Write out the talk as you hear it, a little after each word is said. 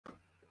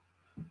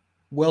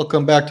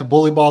Welcome back to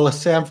Bullyball, a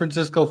San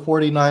Francisco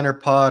 49er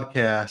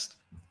podcast.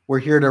 We're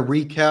here to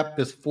recap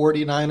this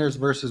 49ers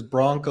versus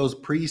Broncos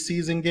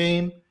preseason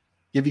game,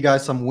 give you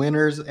guys some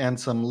winners and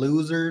some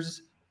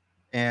losers,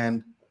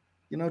 and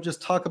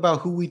just talk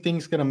about who we think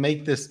is going to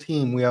make this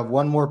team. We have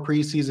one more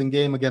preseason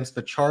game against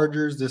the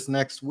Chargers this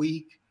next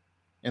week,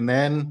 and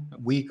then a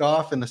week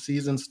off and the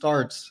season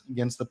starts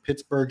against the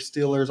Pittsburgh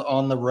Steelers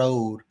on the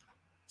road.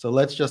 So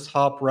let's just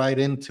hop right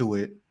into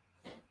it.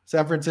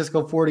 San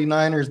Francisco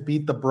 49ers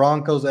beat the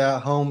Broncos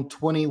at home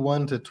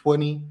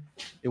 21-20.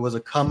 It was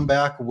a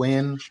comeback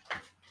win.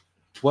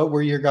 What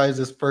were your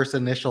guys' first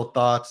initial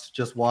thoughts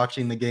just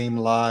watching the game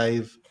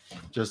live,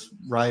 just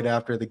right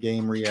after the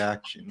game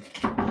reaction?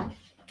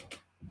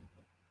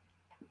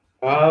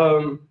 It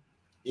was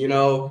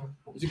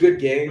a good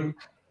game.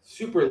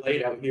 Super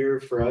late out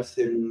here for us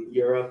in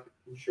Europe.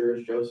 I'm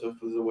sure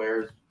Joseph was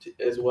aware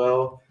as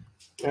well.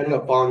 I ended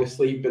up falling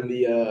asleep in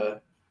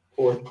the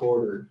fourth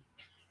quarter.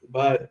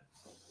 But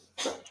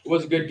it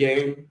was a good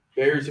game.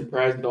 Very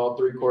surprised at all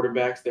three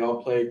quarterbacks. They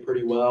all played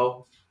pretty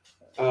well.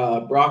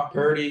 Brock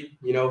Purdy,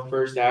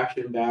 first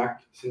action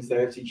back since the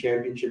NFC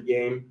Championship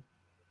game.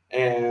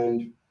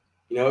 And,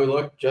 he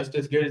looked just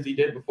as good as he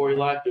did before he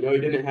left. He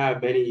didn't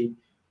have many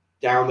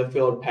down the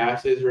field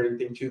passes or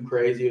anything too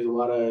crazy. It was a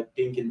lot of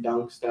dink and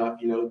dunk stuff,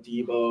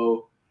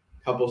 Debo,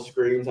 couple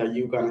screens,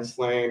 Ayuk on a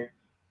slant.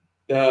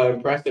 The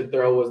impressive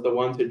throw was the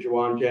one to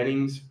Juwan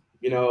Jennings.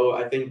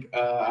 I think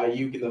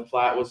Ayuk in the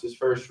flat was his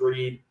first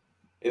read,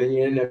 and then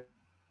he ended up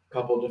a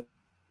couple to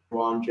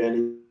Juwan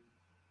Jennings.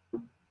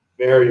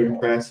 Very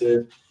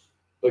impressive.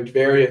 Looked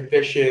very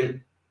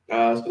efficient,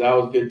 so that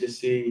was good to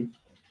see.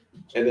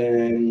 And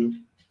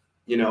then,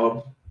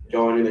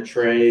 going into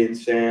Trey and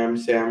Sam.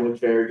 Sam looked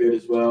very good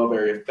as well,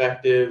 very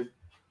effective.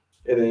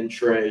 And then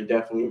Trey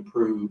definitely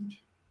improved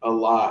a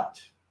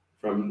lot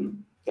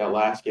from that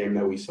last game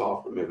that we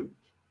saw from him.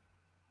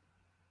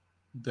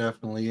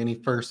 Definitely. Any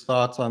first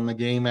thoughts on the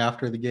game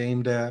after the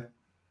game, Dad?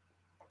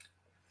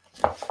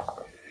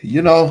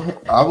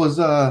 I was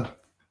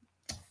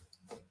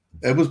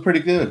it was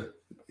pretty good.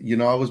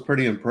 I was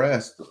pretty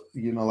impressed.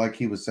 Like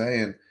he was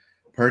saying,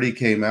 Purdy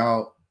came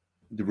out,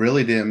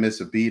 really didn't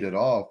miss a beat at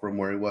all from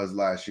where he was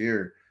last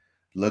year.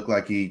 Looked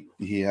like he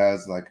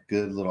has like a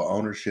good little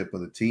ownership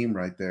of the team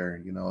right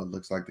there. It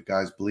looks like the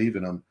guys believe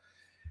in him.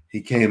 He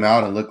came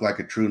out and looked like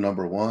a true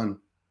number one.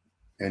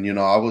 And,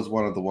 I was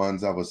one of the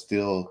ones that was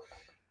still,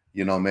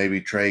 maybe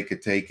Trey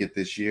could take it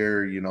this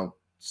year.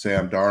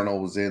 Sam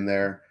Darnold was in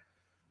there.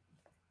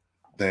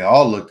 They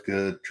all looked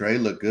good. Trey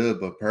looked good,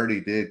 but Purdy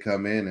did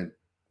come in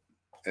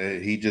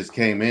and he just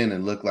came in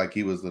and looked like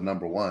he was the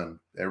number one.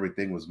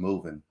 Everything was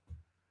moving.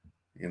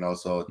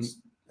 So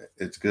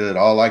it's good.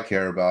 All I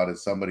care about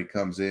is somebody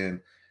comes in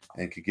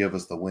and could give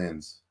us the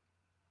wins.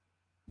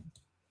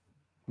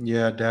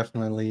 Yeah,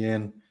 definitely.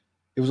 And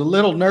it was a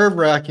little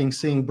nerve-wracking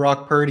seeing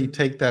Brock Purdy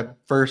take that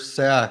first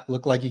sack.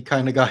 Looked like he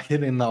kind of got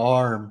hit in the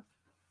arm.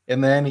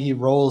 And then he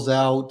rolls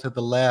out to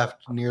the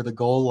left near the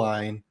goal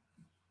line.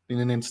 And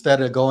then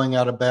instead of going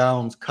out of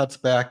bounds, cuts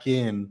back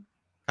in,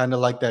 kind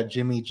of like that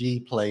Jimmy G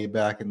play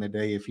back in the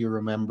day, if you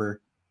remember,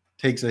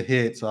 takes a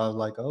hit. So I was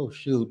like, oh,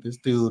 shoot, this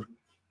dude,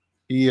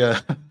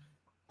 the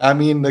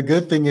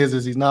good thing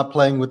is he's not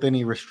playing with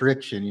any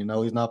restriction,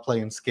 he's not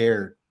playing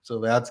scared. So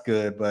that's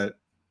good. But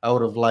I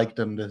would have liked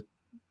him to,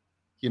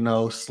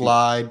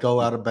 slide, go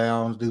out of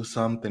bounds, do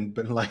something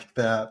but like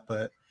that.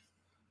 But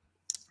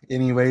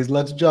anyways,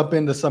 let's jump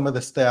into some of the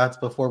stats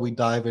before we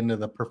dive into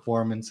the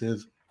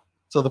performances.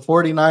 So the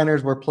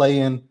 49ers were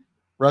playing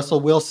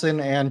Russell Wilson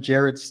and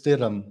Jarrett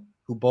Stidham,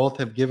 who both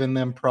have given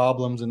them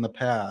problems in the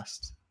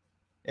past.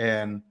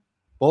 And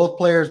both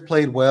players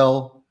played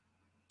well.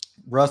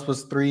 Russ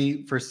was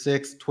 3 for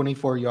 6,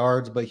 24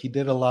 yards, but he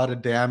did a lot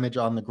of damage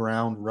on the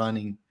ground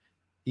running.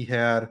 He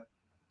had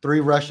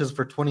 3 rushes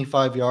for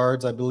 25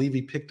 yards. I believe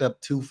he picked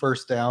up 2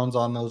 first downs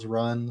on those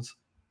runs.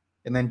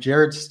 And then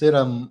Jarrett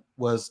Stidham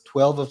was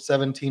 12 of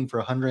 17 for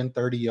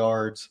 130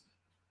 yards,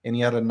 and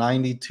he had a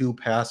 92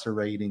 passer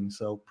rating,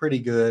 so pretty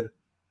good.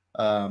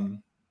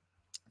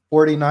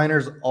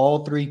 49ers,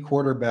 all 3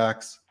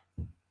 quarterbacks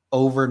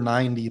over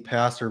 90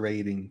 passer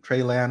rating.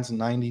 Trey Lance,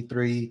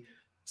 93.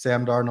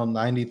 Sam Darnold,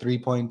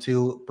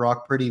 93.2.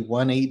 Brock Purdy,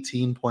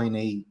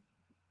 118.8.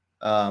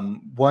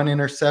 1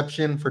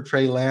 interception for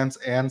Trey Lance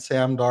and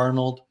Sam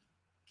Darnold.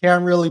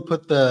 Can't really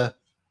put the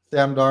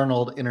Sam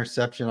Darnold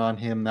interception on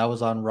him. That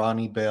was on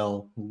Ronnie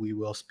Bell, who we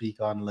will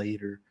speak on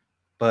later.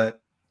 But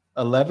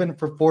 11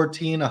 for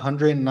 14,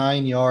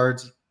 109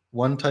 yards,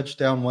 1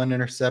 touchdown, 1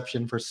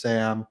 interception for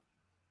Sam.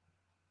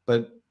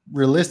 But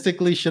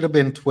realistically should have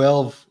been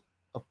 12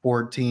 of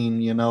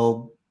 14,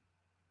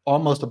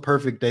 almost a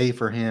perfect day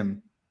for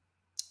him.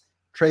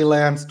 Trey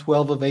Lance,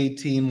 12 of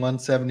 18,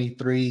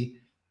 173,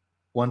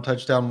 1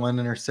 touchdown, 1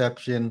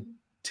 interception.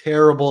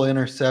 Terrible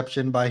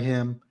interception by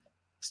him.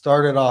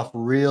 Started off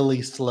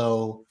really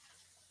slow,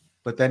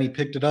 but then he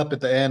picked it up at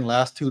the end.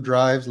 Last 2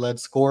 drives led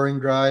scoring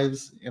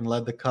drives and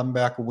led the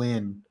comeback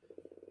win.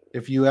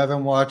 If you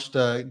haven't watched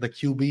the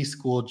QB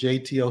School,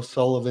 JT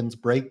O'Sullivan's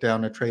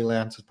breakdown of Trey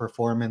Lance's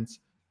performance,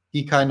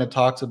 he kind of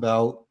talks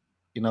about,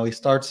 he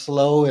starts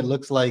slow. It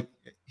looks like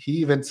he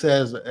even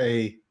says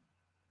an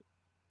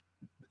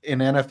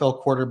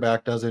NFL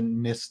quarterback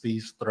doesn't miss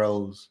these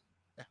throws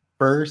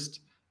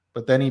first,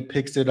 but then he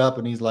picks it up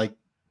and he's like,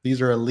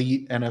 these are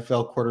elite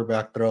NFL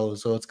quarterback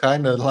throws. So it's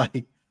kind of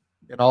like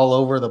an all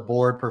over the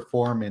board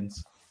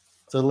performance.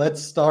 So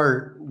let's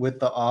start with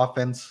the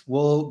offense.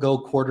 We'll go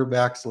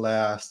quarterbacks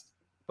last,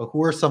 but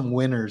who are some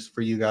winners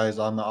for you guys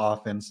on the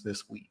offense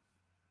this week?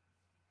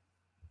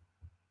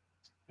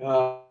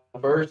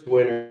 First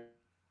winner,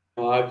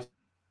 obviously,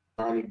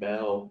 Ronnie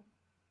Bell.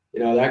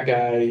 That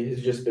guy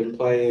has just been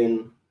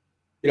playing.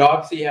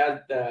 Obviously he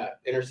had the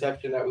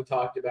interception that we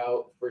talked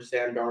about for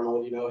Sam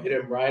Darnold, hit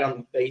him right on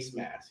the face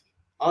mask.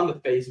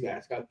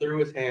 Got through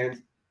his hands,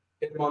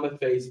 hit him on the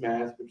face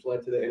mask, which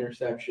led to the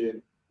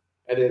interception.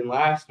 And then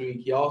last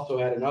week, he also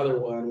had another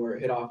one where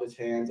it hit off his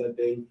hands, I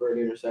think, for an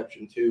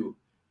interception too.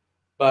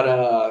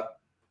 But,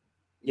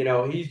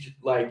 he's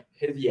like,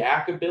 his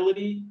yak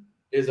ability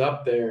is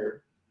up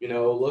there,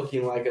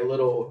 looking like a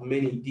little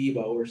mini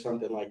Devo or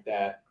something like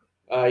that.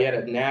 He had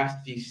a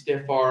nasty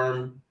stiff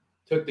arm,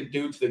 took the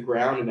dude to the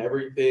ground and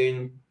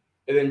everything.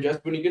 And then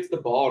just when he gets the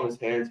ball in his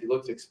hands, he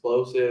looks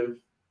explosive.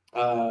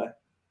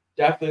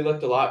 Definitely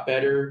looked a lot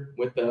better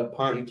with the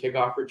punt and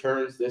kickoff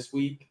returns this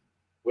week,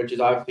 which is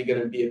obviously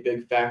going to be a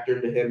big factor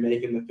to him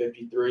making the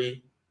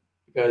 53.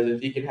 Because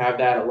if he can have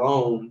that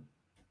alone,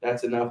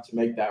 that's enough to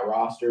make that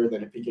roster.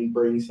 Then if he can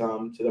bring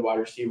some to the wide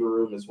receiver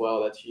room as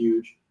well, that's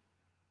huge.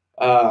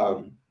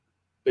 But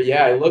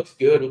yeah, he looks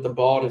good with the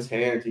ball in his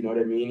hands. You know what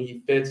I mean?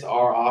 He fits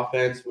our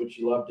offense, which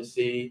you love to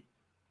see.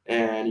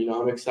 And,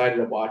 I'm excited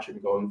to watch him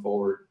going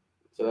forward.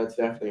 So that's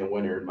definitely a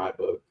winner in my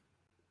book.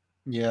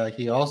 Yeah,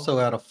 he also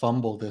had a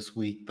fumble this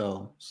week,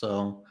 though.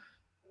 So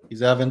he's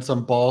having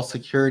some ball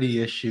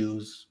security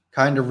issues,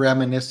 kind of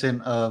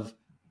reminiscent of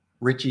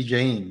Richie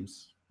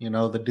James.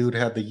 The dude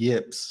had the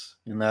yips,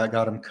 and that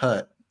got him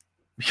cut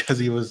because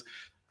he was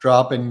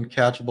dropping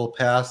catchable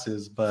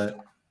passes. But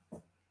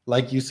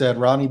like you said,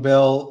 Ronnie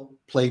Bell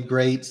played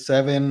great.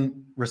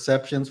 7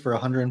 receptions for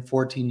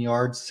 114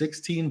 yards,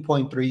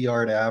 16.3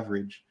 yard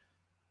average.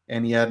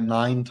 And he had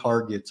 9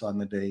 targets on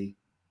the day,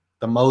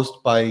 the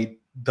most by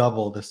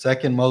double. The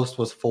second most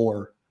was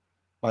 4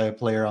 by a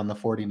player on the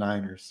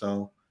 49ers.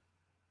 So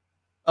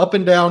up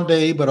and down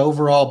day, but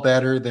overall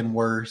better than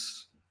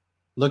worse.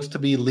 Looks to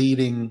be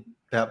leading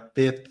that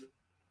 5th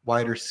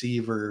wide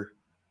receiver,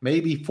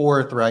 maybe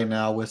 4th right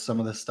now with some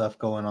of the stuff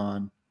going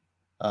on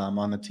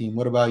the team.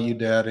 What about you,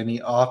 Dad?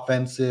 Any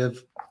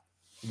offensive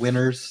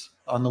winners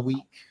on the week?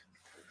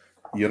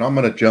 I'm going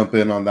to jump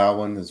in on that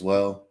one as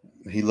well.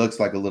 He looks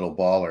like a little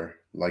baller.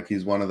 Like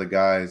he's one of the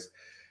guys.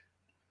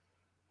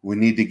 We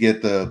need to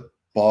get the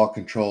ball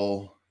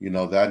control.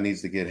 That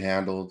needs to get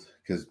handled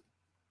because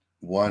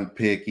 1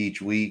 pick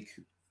each week,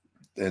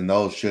 and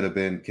those should have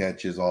been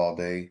catches all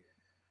day.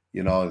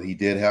 He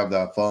did have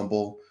that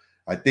fumble.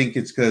 I think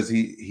it's because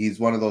he's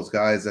one of those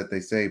guys that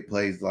they say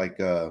plays like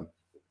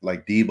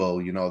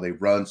Debo. They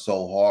run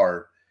so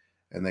hard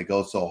and they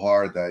go so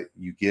hard that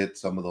you get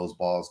some of those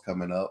balls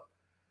coming up.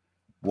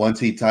 Once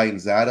he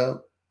tightens that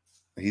up,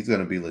 he's going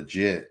to be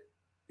legit.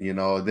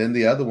 Then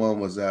the other one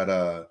was that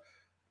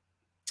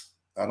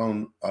I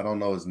don't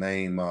know his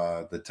name,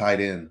 the tight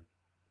end.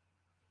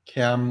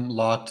 Cam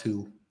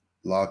Latu,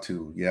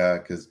 yeah,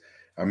 because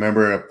I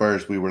remember at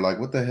first we were like,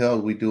 what the hell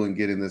are we doing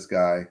getting this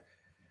guy?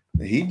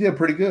 He did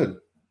pretty good.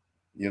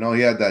 He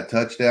had that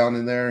touchdown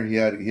in there. He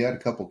had a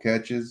couple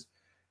catches.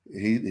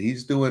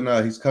 He's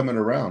coming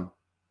around.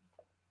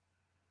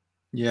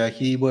 Yeah,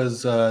 he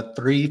was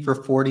 3 for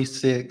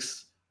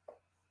 46,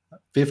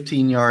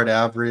 15-yard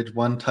average,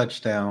 1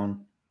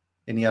 touchdown,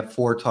 and he had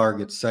 4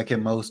 targets,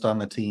 second most on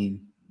the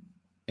team.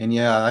 And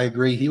yeah, I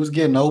agree. He was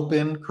getting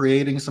open,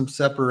 creating some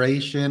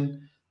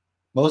separation.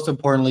 Most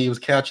importantly, he was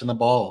catching the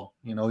ball.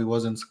 He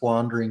wasn't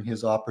squandering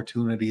his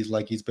opportunities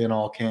like he's been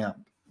all camp.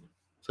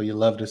 So you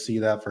love to see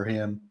that for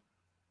him.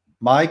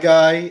 My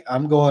guy,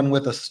 I'm going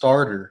with a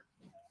starter,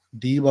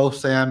 Deebo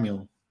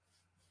Samuel.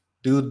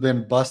 Dude's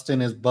been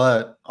busting his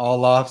butt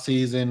all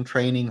offseason,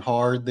 training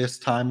hard this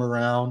time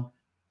around.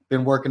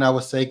 Been working out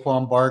with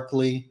Saquon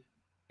Barkley,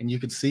 and you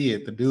could see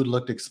it. The dude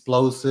looked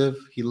explosive.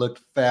 He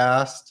looked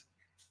fast.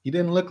 He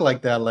didn't look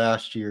like that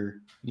last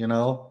year,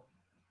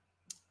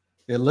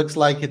 It looks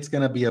like it's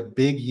going to be a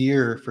big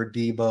year for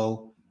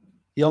Deebo.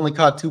 He only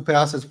caught 2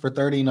 passes for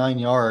 39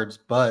 yards,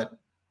 but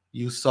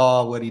you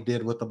saw what he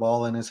did with the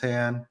ball in his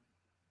hand.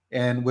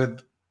 And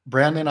with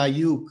Brandon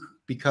Ayuk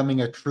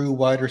becoming a true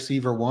wide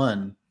receiver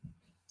 1,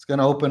 it's going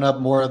to open up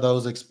more of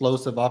those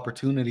explosive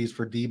opportunities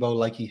for Deebo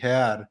like he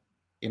had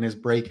in his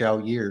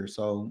breakout year.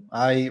 So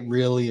I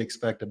really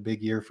expect a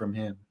big year from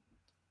him.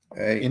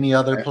 Hey, any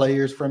other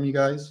players from you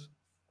guys?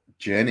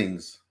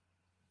 Jennings.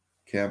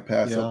 Can't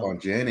pass up on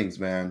Jennings,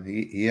 man.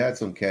 He had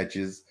some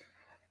catches.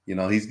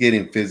 He's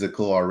getting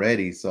physical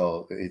already,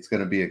 so it's going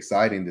to be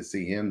exciting to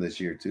see him this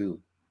year too.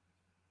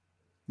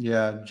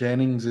 Yeah,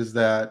 Jennings is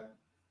that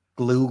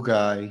glue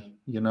guy,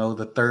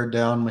 the third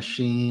down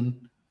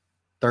machine,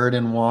 3rd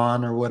and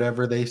 1 or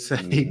whatever they say.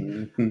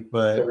 Mm-hmm.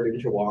 But 3rd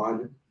and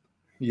Jawan.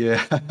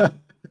 yeah.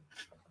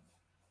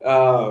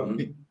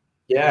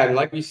 Yeah, and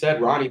like we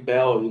said, Ronnie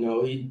Bell,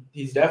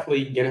 he's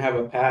definitely going to have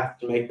a path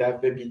to make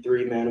that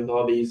 53 man with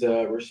all these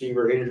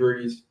receiver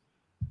injuries.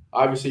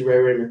 Obviously,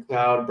 Ray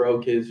McLeod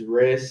broke his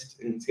wrist,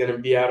 and it's going to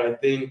be out, I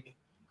think,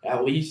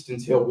 at least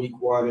until week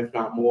 1, if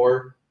not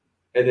more.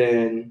 And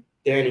then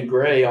Danny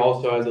Gray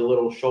also has a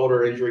little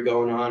shoulder injury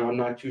going on. I'm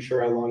not too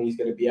sure how long he's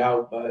going to be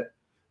out, but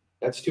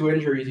that's 2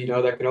 injuries,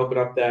 that can open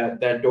up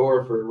that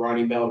door for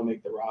Ronnie Bell to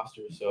make the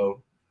roster.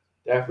 So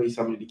definitely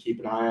somebody to keep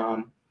an eye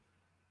on.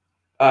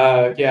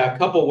 Yeah, a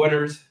couple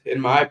winners in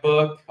my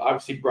book.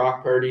 Obviously,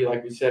 Brock Purdy,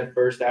 like we said,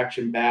 first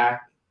action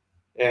back,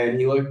 and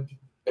he looked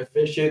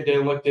efficient.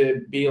 Didn't look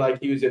to be like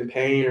he was in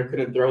pain or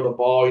couldn't throw the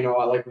ball.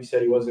 Like we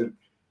said, he wasn't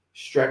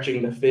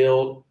stretching the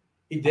field.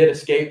 He did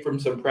escape from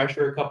some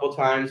pressure a couple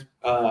times.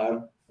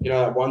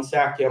 That one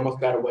sack he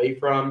almost got away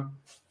from,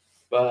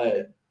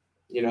 but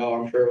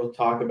I'm sure we'll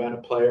talk about a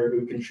player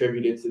who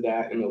contributed to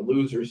that in the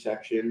loser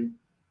section.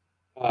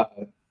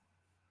 But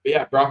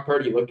yeah, Brock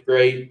Purdy looked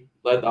great.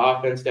 Led the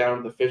offense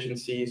down with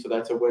efficiency, so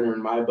that's a winner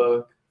in my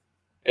book.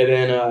 And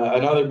then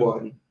another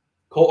one,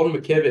 Colton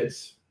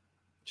McKivitz,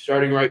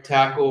 starting right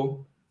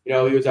tackle. He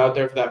was out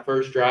there for that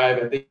first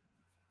drive. I think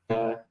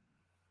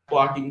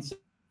blocking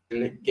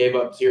and gave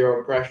up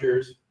 0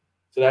 pressures.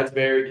 So that's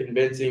very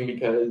convincing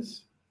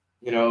because,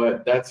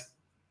 that's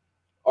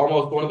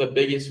almost one of the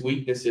biggest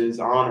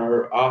weaknesses on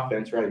our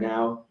offense right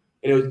now.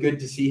 And it was good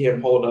to see him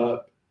hold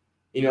up.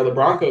 The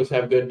Broncos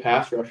have good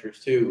pass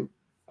rushers too.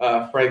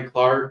 Frank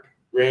Clark,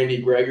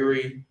 Randy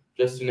Gregory,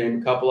 just to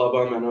name a couple of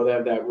them. I know they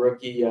have that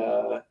rookie.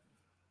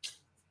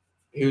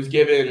 He was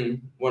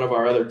giving one of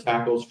our other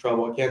tackles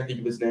trouble. I can't think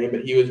of his name,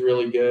 but he was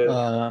really good.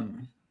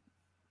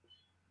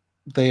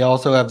 They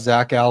also have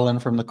Zach Allen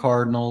from the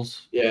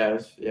Cardinals.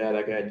 Yes, yeah,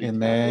 that guy.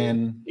 And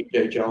then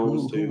DJ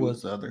Jones too. Who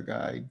was the other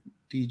guy?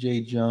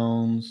 DJ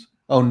Jones.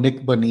 Oh,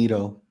 Nick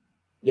Bonito.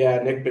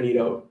 Yeah, Nick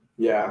Bonito.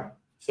 Yeah.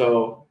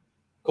 So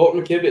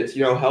Colton McKivitz,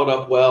 held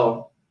up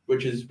well,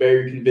 which is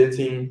very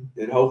convincing,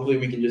 and hopefully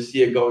we can just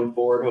see it going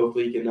forward.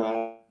 Hopefully he can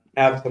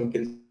have some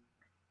because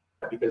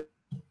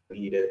we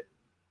need it.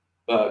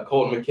 But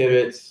Colton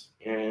McKivitz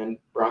and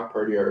Brock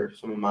Purdy are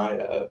some of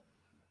my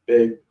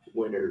big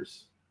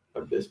winners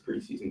of this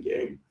preseason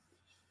game.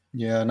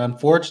 Yeah, and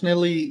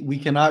unfortunately, we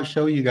cannot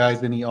show you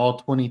guys any all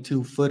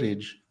 22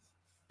 footage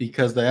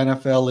because the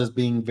NFL is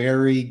being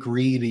very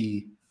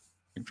greedy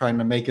and trying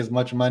to make as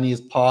much money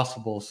as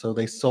possible. So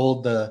they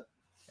sold the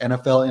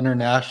NFL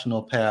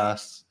International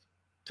Pass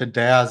to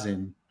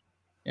DAZN,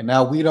 and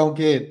now we don't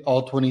get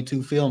all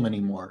 22 film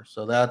anymore.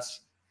 So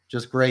that's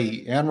just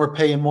great, and we're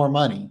paying more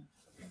money.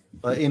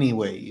 But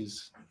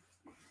anyways,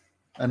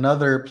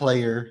 another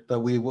player that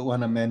we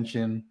want to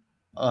mention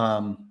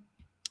on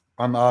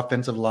the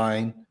offensive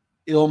line,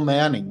 Il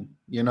Manning.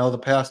 The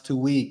past 2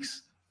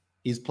 weeks,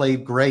 he's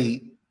played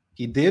great.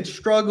 He did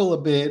struggle a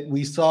bit.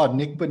 We saw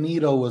Nick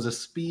Bonito was a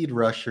speed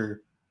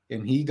rusher,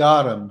 and he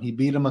got him. He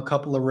beat him a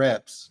couple of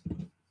reps.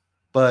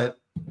 But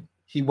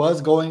he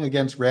was going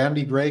against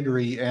Randy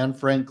Gregory and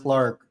Frank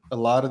Clark a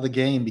lot of the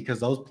game because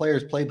those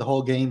players played the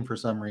whole game for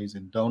some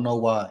reason. Don't know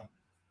why.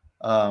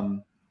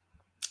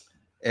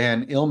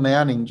 And Il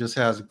Manning just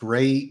has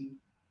great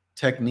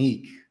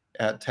technique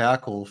at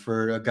tackle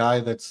for a guy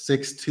that's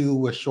 6'2"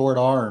 with short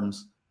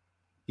arms.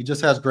 He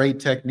just has great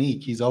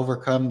technique. He's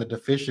overcome the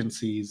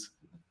deficiencies,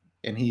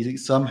 and he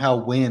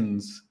somehow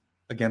wins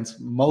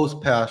against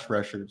most pass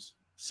rushers.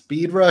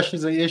 Speed rush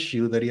is an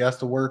issue that he has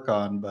to work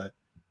on, but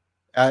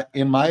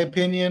in my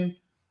opinion,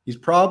 he's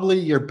probably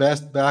your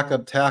best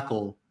backup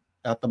tackle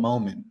at the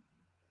moment.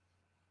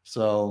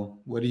 So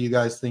what do you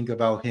guys think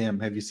about him?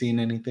 Have you seen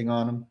anything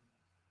on him?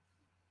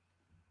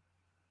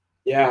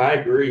 Yeah, I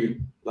agree.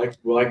 Like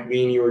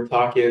me and you were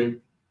talking,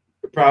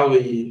 we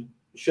probably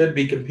should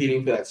be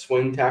competing for that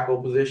swing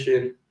tackle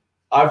position.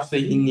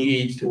 Obviously, he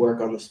needs to work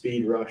on the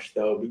speed rush,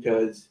 though,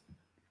 because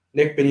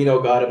Nick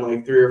Bonito got him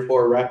like 3 or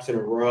 4 reps in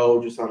a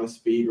row just on a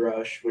speed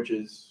rush, which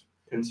is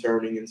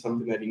concerning and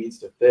something that he needs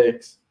to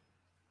fix.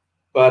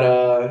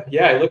 But,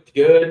 yeah, it looked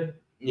good.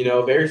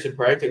 Very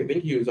surprising. I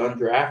think he was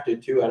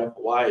undrafted, too, out of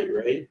Hawaii,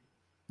 right?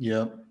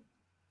 Yep.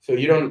 So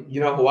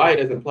Hawaii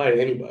doesn't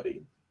play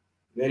anybody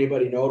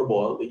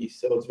notable, at least.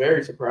 So it's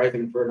very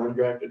surprising for an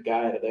undrafted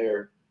guy out of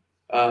there.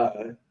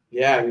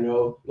 Yeah,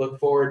 look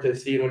forward to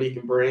seeing what he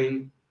can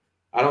bring.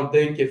 I don't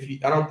think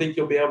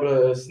you'll be able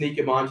to sneak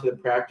him onto the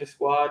practice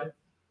squad.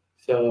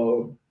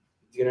 So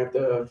he's gonna have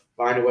to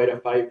find a way to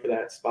fight for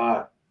that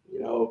spot.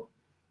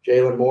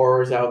 Jalen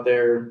Moore is out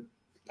there.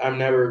 I'm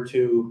never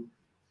too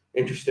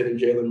interested in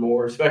Jalen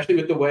Moore, especially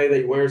with the way that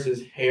he wears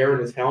his hair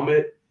and his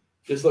helmet.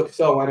 Just looks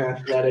so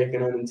unathletic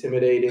and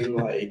unintimidating.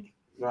 Like,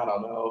 I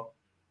don't know.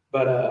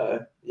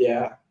 But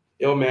yeah,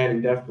 Il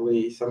Manning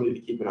definitely somebody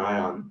to keep an eye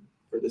on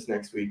for this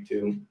next week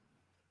too.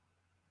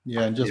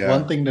 Yeah, and just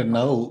one thing to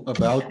note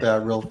about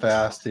that real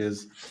fast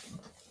is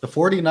the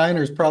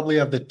 49ers probably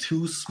have the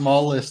 2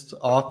 smallest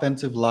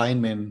offensive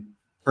linemen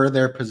per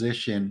their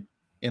position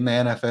in the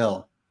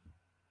NFL.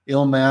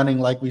 Il Manning,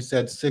 like we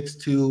said,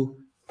 6'2",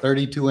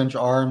 32-inch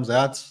arms.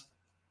 That's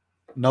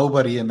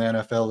nobody in the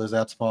NFL is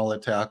that small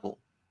at tackle.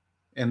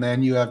 And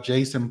then you have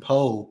Jason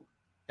Poe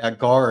at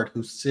guard,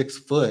 who's 6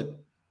 foot,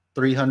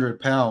 300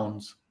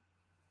 pounds.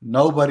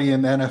 Nobody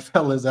in the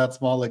NFL is that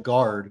small at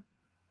guard.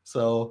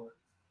 So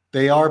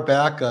they are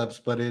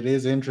backups, but it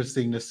is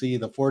interesting to see.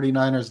 The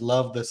 49ers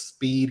love the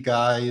speed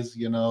guys,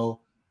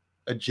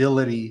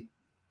 agility,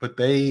 but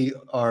they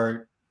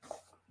are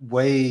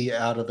way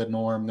out of the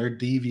norm. They're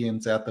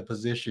deviants at the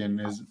position,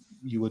 as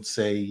you would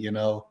say.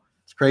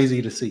 It's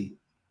crazy to see.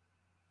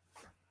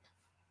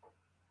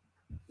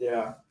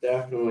 Yeah,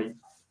 definitely.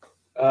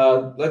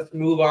 Let's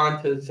move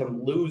on to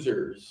some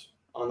losers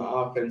on the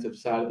offensive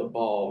side of the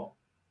ball.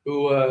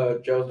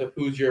 Joseph,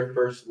 who's your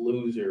first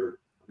loser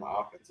on the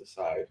offensive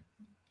side?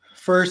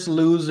 First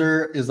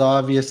loser is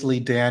obviously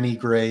Danny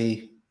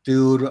Gray.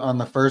 Dude, on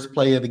the first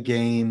play of the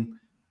game,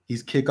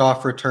 he's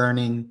kickoff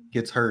returning,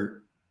 gets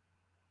hurt.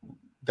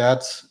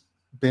 That's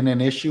been an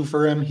issue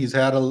for him. He's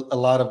had a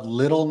lot of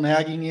little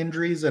nagging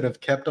injuries that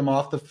have kept him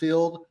off the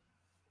field.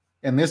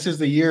 And this is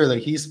the year that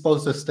he's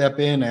supposed to step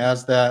in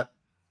as that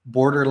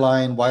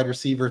borderline wide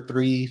receiver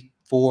 3,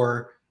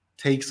 4,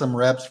 take some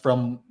reps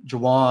from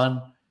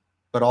Juwan,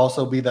 but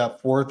also be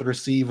that fourth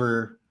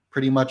receiver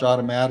pretty much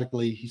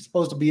automatically. He's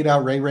supposed to beat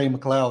out Ray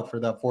McLeod for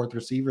that fourth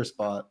receiver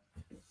spot.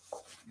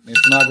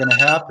 It's not going to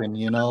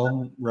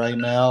happen, right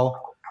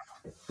now.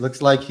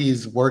 Looks like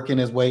he's working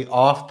his way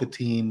off the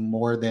team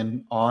more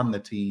than on the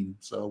team.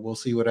 So we'll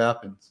see what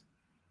happens.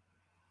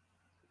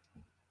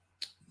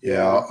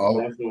 Yeah,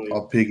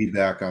 I'll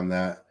piggyback on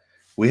that.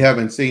 We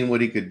haven't seen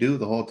what he could do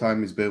the whole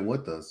time he's been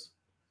with us.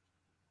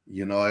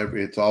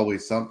 It's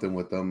always something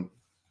with him.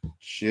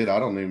 Shit, I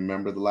don't even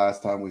remember the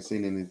last time we've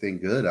seen anything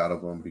good out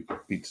of him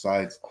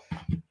besides,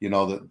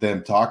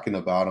 them talking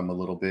about him a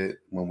little bit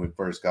when we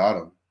first got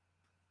him.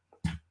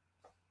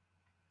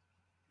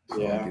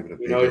 So yeah, he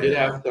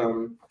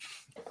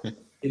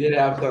did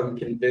have some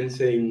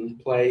convincing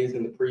plays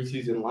in the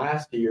preseason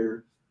last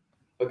year,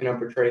 looking up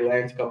for Trey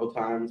Lance a couple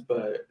times,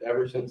 but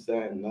ever since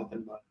then,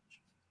 nothing much.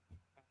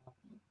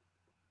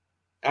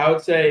 I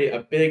would say a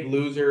big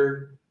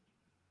loser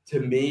to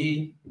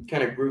me,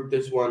 kind of group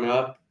this one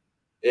up,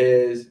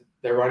 is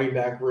the running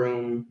back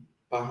room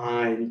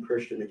behind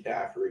Christian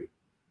McCaffrey.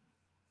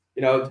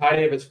 Ty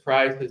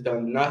Davis-Price has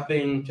done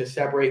nothing to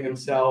separate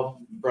himself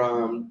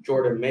from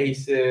Jordan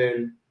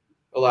Mason,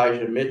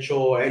 Elijah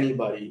Mitchell,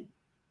 anybody.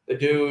 The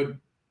dude,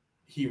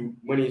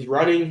 when he's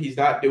running, he's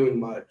not doing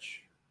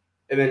much.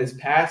 And then his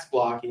pass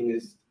blocking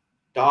is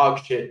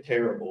dog shit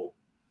terrible.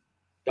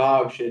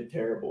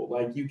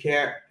 Like, you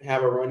can't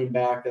have a running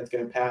back that's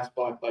going to pass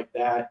block like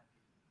that.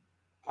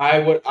 I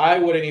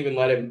wouldn't even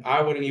let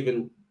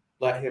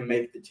him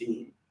make the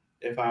team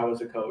if I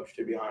was a coach,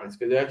 to be honest,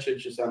 because that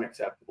shit's just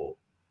unacceptable.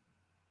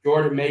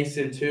 Jordan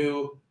Mason,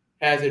 too,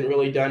 hasn't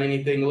really done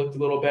anything. Looked a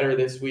little better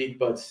this week,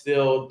 but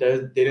still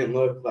didn't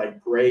look like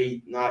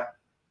great, not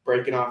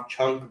breaking off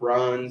chunk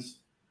runs.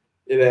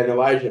 And then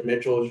Elijah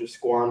Mitchell has just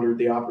squandered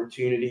the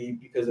opportunity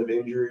because of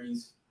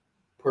injuries,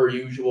 per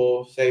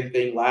usual. Same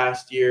thing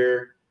last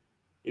year.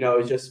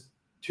 He's just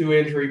too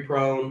injury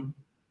prone.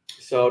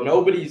 So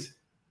nobody's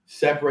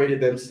separated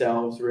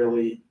themselves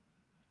really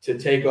to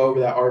take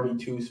over that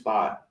RB2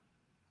 spot.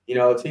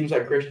 It seems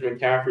like Christian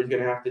McCaffrey is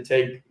going to have to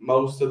take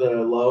most of the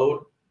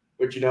load,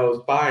 which,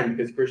 is fine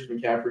because Christian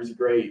McCaffrey is a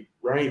great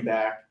running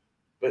back,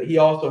 but he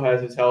also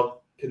has his health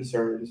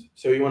concerns.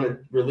 So you want to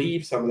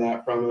relieve some of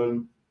that from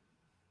him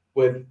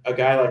with a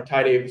guy like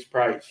Ty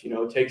Davis-Price,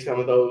 take some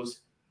of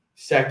those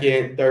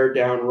second, third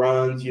down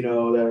runs, that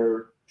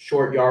are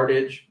short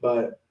yardage,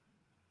 but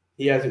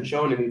he hasn't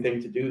shown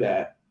anything to do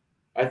that.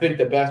 I think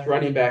the best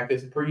running back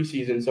this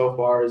preseason so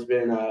far has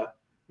been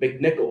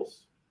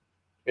McNichols.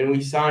 And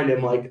we signed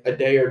him like a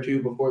day or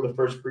two before the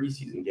first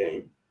preseason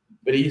game.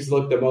 But he's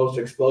looked the most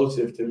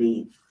explosive to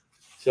me.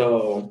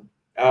 So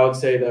I would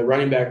say the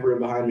running back room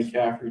behind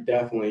McCaffrey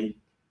definitely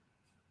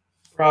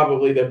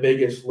probably the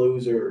biggest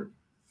loser,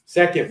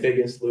 second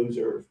biggest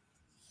loser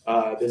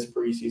this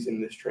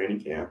preseason, this training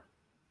camp.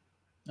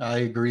 I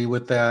agree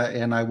with that.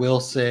 And I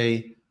will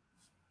say,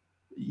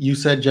 you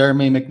said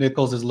Jeremy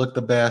McNichols has looked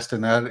the best,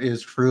 and that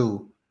is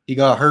true. He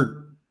got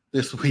hurt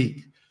this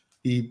week.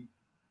 He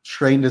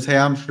strained his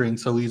hamstring,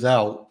 so he's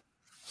out.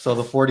 So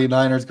the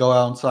 49ers go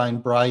out and sign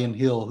Brian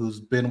Hill,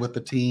 who's been with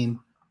the team,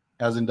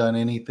 hasn't done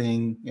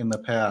anything in the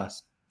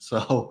past.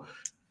 So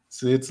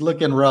it's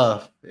looking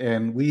rough.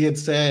 And we had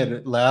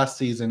said last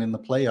season in the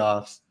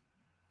playoffs,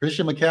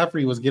 Christian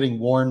McCaffrey was getting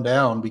worn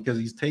down because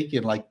he's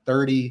taking like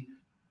 30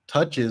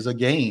 touches a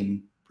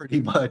game,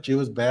 pretty much. It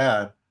was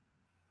bad.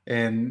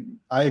 And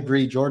I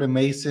agree, Jordan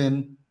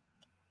Mason,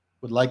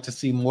 would like to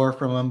see more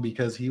from him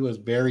because he was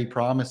very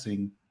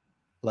promising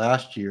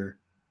last year.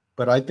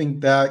 But I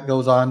think that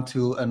goes on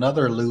to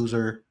another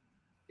loser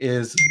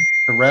is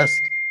the rest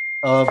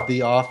of the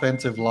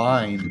offensive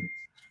line.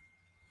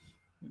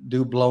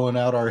 Blowing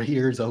out our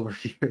ears over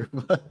here.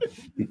 But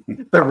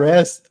the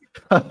rest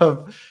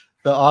of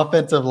the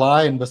offensive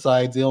line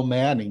besides Il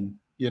Manning.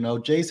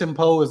 Jason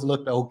Poe has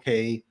looked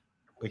okay,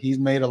 but he's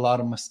made a lot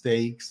of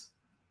mistakes.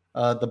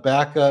 The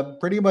backup,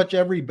 pretty much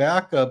every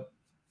backup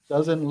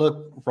doesn't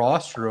look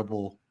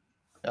rosterable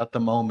at the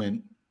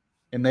moment.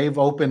 And they've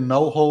opened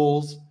no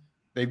holes.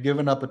 They've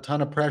given up a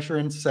ton of pressure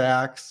and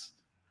sacks.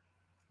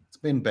 It's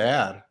been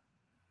bad.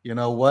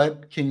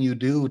 What can you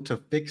do to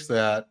fix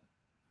that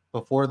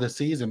before the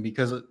season?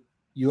 Because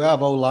you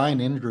have O-line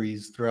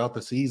injuries throughout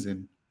the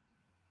season.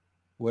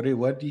 What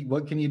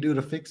can you do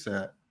to fix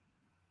that?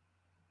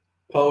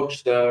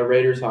 Poach the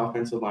Raiders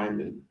offensive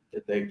lineman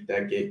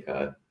that get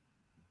cut.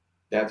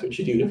 That's what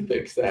you do to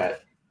fix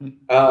that.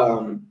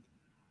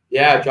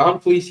 Yeah, John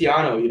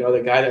Feliciano,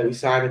 the guy that we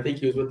signed, I think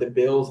he was with the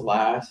Bills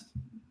last,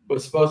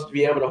 was supposed to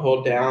be able to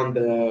hold down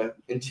the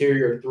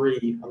interior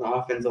three on the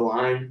offensive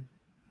line.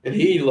 And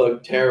he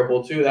looked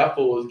terrible, too. That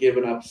fool was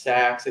giving up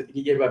sacks. I think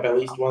he gave up at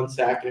least one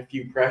sack and a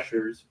few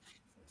pressures.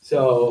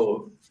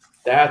 So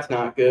that's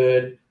not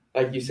good.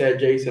 Like you said,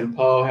 Jason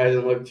Poe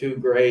hasn't looked too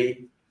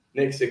great.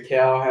 Nick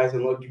Sikel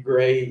hasn't looked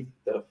great.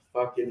 The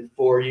fucking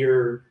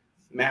 4-year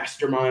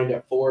mastermind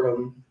at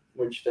Fordham,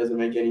 which doesn't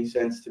make any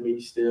sense to me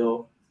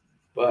still.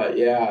 But,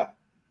 yeah,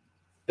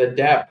 the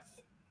depth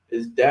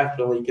is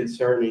definitely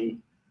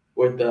concerning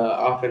with the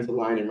offensive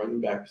line and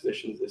running back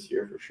positions this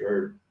year for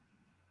sure.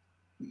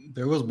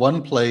 There was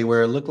one play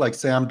where it looked like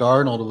Sam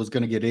Darnold was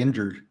going to get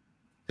injured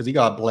because he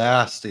got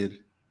blasted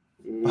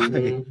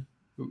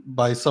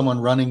by someone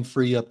running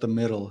free up the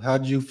middle.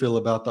 How'd you feel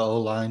about the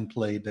O-line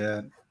play,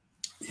 Dad?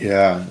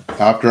 Yeah,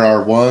 after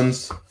our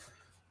ones,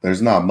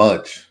 there's not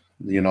much.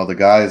 The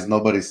guys,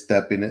 nobody's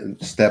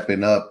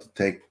stepping up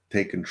to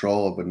take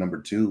control of a number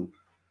 2.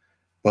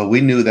 But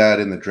we knew that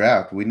in the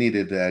draft. We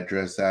needed to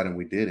address that, and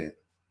we didn't.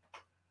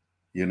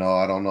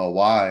 I don't know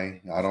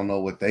why. I don't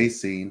know what they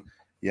seen.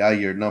 Yeah,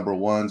 your number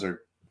 1s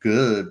are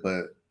good,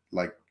 but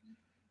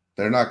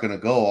they're not going to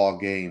go all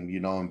game,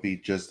 and be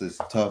just as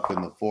tough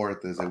in the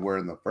 4th as they were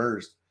in the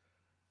 1st.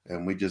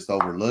 And we just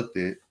overlooked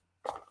it.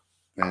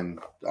 And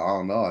I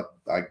don't know.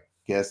 I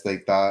guess they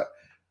thought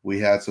we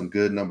had some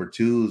good number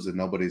 2s and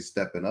nobody's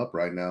stepping up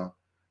right now.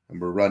 And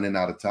we're running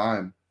out of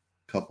time,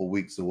 a couple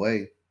weeks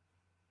away.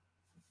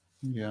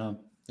 Yeah.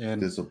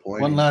 And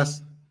disappointing.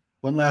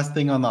 One last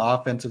thing on the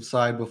offensive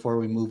side before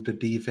we move to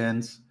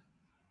defense.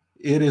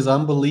 It is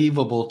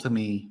unbelievable to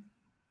me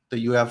that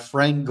you have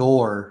Frank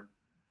Gore.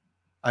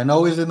 I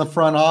know he's in the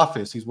front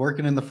office. He's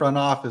working in the front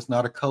office,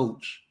 not a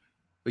coach.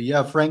 But you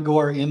have Frank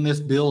Gore in this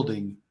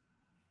building,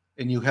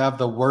 and you have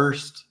the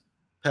worst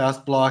pass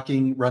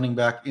blocking running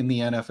back in the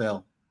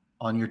NFL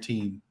on your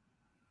team.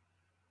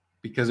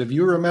 Because if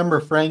you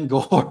remember Frank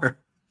Gore,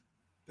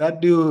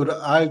 that dude,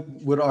 I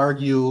would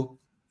argue,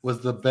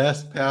 was the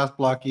best pass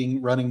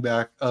blocking running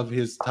back of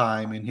his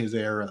time in his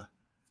era.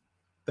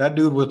 That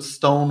dude would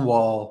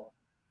stonewall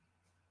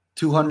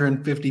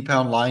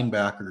 250-pound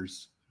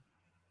linebackers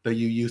that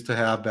you used to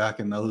have back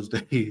in those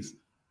days.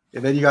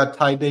 And then you got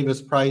Ty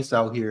Davis Price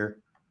out here,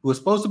 who was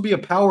supposed to be a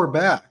power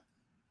back.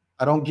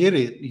 I don't get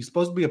it. He's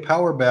supposed to be a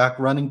power back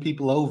running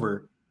people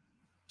over,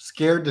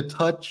 scared to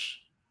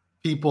touch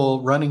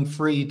people running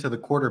free to the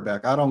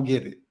quarterback. I don't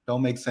get it.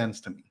 Don't make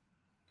sense to me.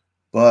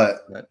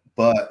 But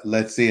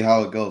let's see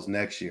how it goes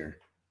next year.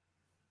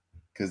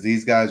 Because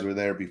these guys were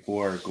there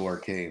before Gore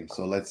came.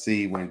 So let's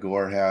see when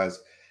Gore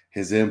has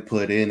his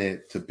input in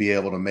it to be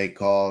able to make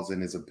calls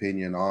and his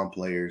opinion on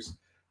players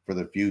for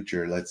the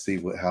future. Let's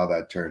see how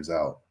that turns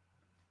out.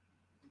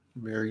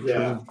 Very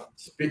true.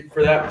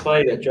 For that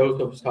play that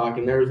Joseph was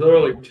talking, there was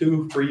literally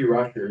 2 free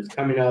rushers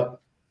coming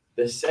up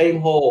the same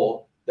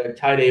hole that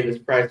Ty Davis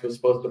Price was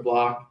supposed to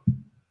block.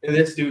 And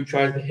this dude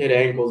tries to hit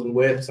ankles and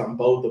whiffs on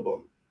both of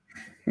them.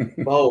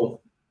 Both.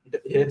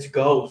 It's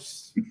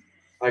ghosts.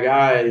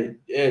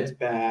 It's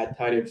bad.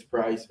 Ty Davis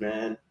Price,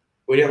 man.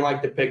 We didn't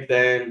like the pick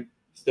then.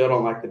 Still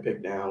don't like the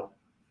pick now.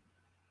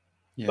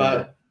 Yeah.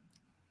 But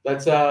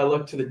let's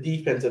look to the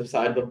defensive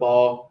side of the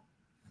ball.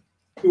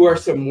 Who are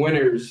some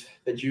winners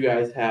that you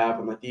guys have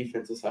on the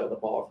defensive side of the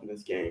ball from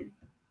this game?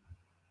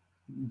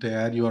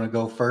 Dad, you want to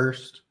go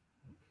first?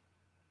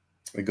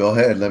 Go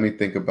ahead. Let me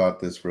think about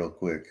this real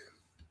quick.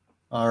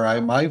 All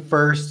right. My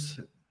first,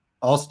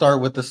 I'll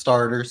start with the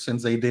starters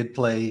since they did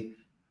play.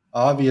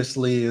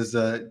 Obviously, is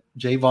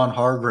Javon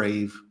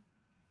Hargrave.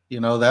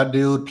 That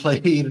dude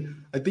played,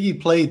 I think he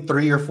played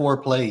 3 or 4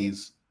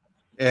 plays,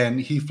 and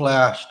he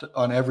flashed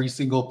on every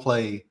single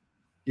play.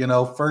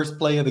 First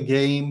play of the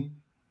game,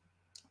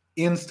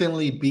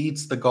 instantly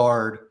beats the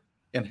guard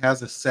and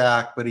has a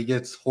sack, but he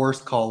gets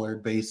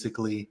horse-collared,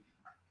 basically,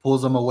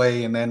 pulls him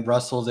away, and then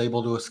Russell's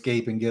able to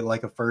escape and get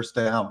like a first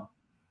down.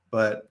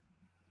 But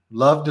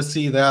love to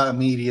see that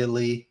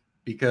immediately.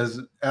 Because,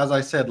 as I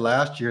said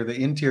last year, the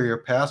interior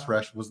pass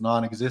rush was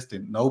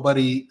non-existent.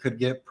 Nobody could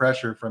get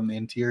pressure from the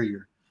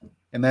interior.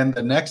 And then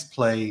the next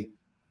play,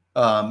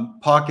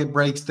 pocket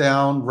breaks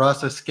down,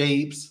 Russ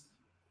escapes,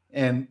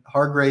 and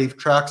Hargrave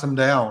tracks him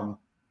down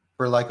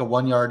for like a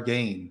 1-yard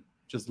gain.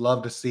 Just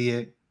love to see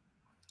it.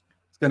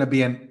 It's going to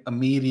be an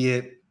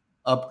immediate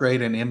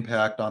upgrade and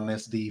impact on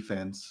this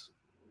defense.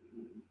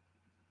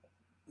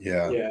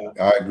 Yeah,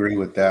 I agree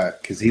with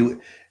that because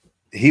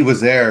he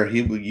was there.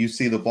 You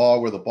see the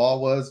ball where the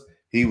ball was.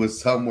 He was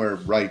somewhere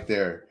right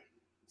there,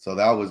 so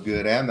that was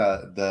good. And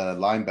the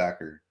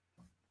linebacker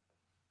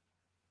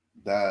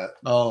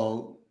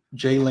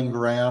Jalen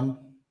Graham.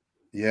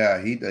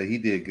 Yeah, he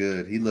did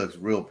good. He looks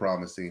real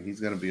promising. He's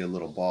going to be a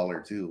little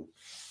baller too.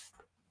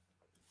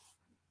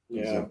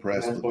 Yeah, he's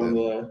impressed that's with one him.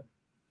 of the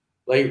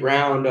late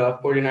round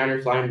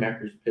 49ers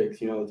linebackers picks.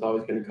 It's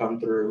always going to come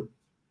through.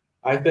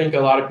 I think a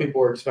lot of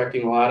people were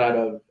expecting a lot out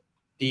of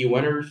D.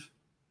 Winters,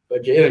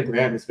 but Jalen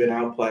Graham has been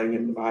outplaying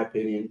him, in my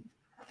opinion.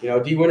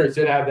 D. Winters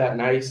did have that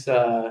nice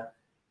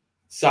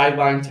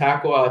sideline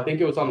tackle. I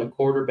think it was on the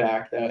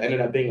quarterback that ended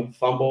up being a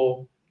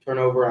fumble,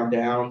 turnover on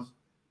downs.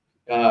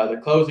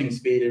 The closing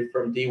speed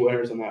from D.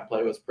 Winters on that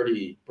play was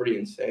pretty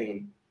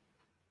insane.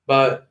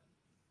 But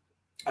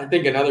I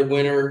think another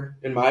winner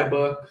in my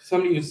book,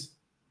 somebody who's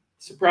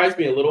surprised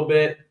me a little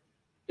bit,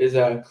 is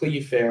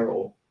Cleve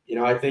Farrell.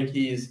 I think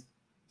he's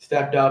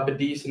stepped up a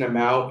decent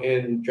amount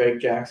in Drake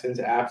Jackson's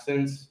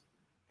absence.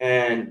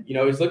 And,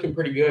 he's looking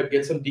pretty good.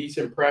 Get some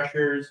decent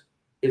pressures.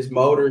 His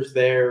motor's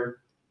there.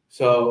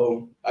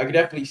 So I could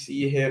definitely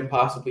see him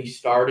possibly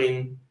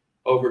starting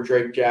over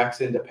Drake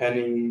Jackson,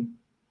 depending,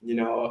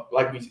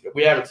 like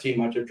we haven't seen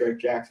much of Drake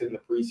Jackson in the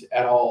preseason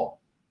at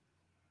all.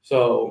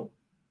 So,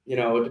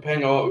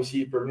 depending on what we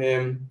see from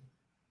him,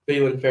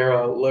 Cleveland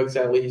Farrell looks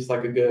at least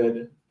like a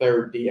good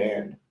third D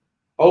end.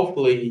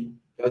 Hopefully,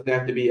 doesn't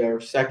have to be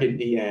our second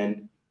D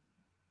end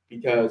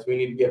because we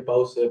need to get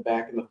Bosa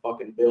back in the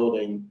fucking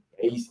building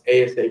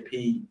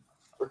ASAP.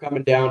 We're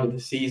coming down to the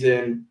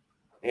season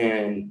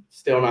and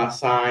still not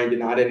signed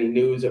and not any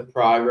news of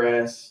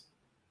progress.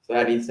 So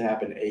that needs to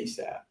happen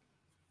ASAP.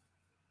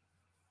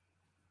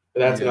 But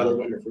that's another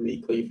winner for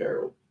me, Cleve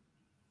Farrell.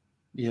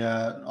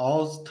 Yeah,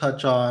 I'll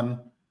touch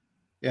on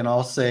and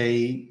I'll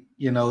say,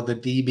 the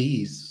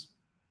DBs,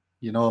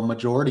 a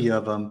majority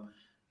of them.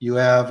 You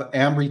have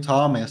Ambry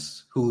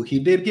Thomas, who he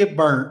did get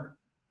burnt.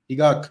 He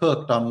got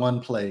cooked on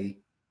one play.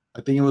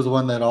 I think it was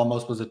one that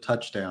almost was a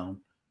touchdown.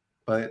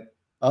 But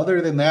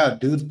other than that,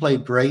 dude's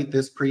played great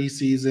this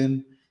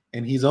preseason,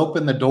 and he's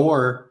opened the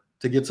door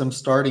to get some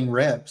starting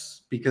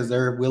reps because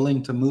they're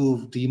willing to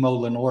move Demo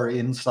Lenore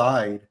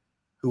inside,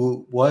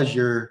 who was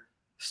your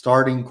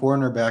starting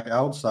cornerback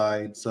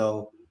outside.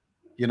 So,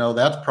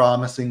 that's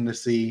promising to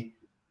see.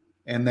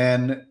 And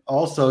then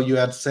also you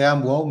had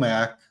Sam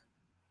Womack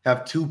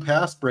have 2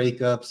 pass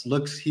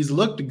breakups. He's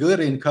looked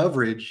good in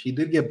coverage. He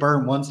did get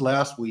burned once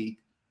last week,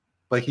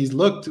 but he's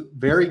looked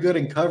very good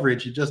in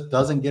coverage. He just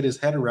doesn't get his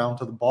head around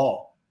to the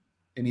ball.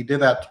 And he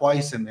did that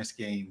twice in this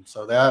game.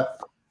 So that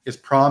is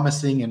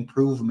promising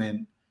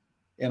improvement.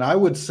 And I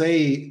would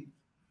say,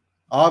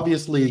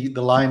 obviously,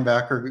 the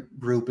linebacker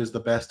group is the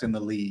best in the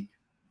league.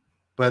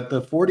 But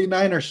the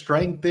 49ers'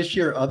 strength this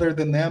year, other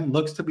than them,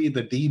 looks to be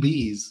the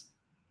DBs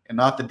and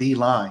not the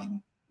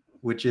D-line,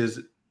 which is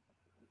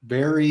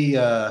very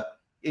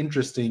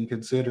interesting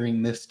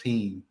considering this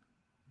team.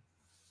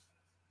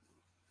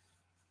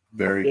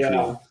 Very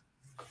true.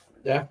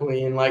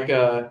 Definitely.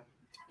 And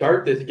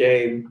start this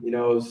game, I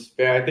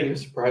think it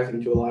was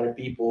surprising to a lot of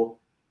people,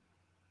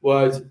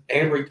 was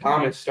Ambry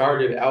Thomas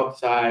started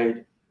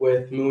outside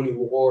with Mooney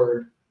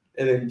Ward,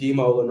 and then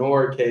Demo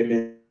Lenore came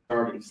in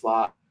starting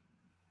slot.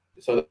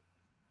 So the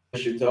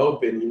position's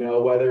open,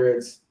 whether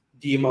it's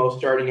Demo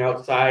starting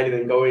outside and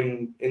then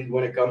going in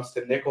when it comes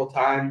to nickel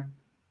time,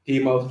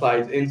 Demo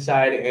slides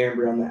inside,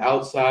 Ambry on the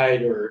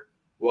outside, or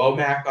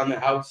Womack on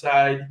the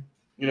outside.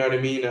 You know what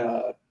I mean?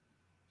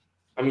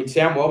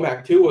 Sam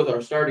Womack, too, was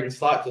our starting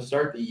slot to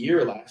start the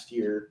year last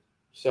year.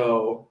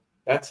 So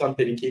that's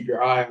something to keep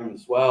your eye on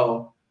as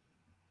well.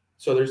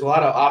 So there's a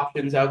lot of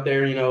options out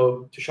there.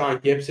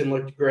 Tashawn Gibson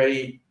looked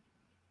great.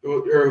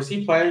 Or was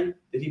he playing?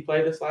 Did he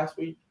play this last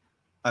week?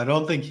 I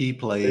don't think he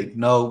played.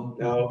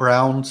 No.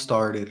 Brown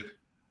started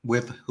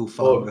with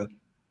Hufanga. Well,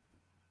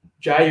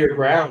 Jair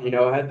Brown,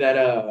 had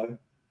that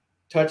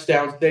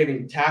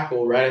touchdown-saving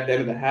tackle right at the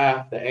end of the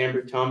half that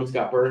Ambry Thomas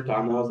got burnt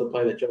on. That was the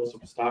play that Joseph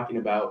was talking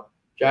about.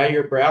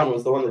 Jair Brown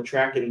was the one that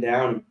tracked him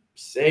down and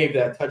saved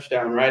that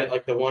touchdown right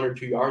at the 1 or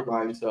 2 yard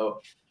line.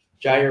 So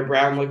Jair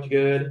Brown looked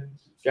good.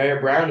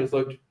 Jair Brown has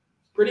looked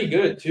pretty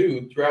good,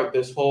 too, throughout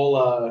this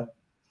whole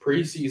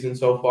preseason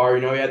so far.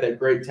 He had that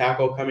great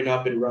tackle coming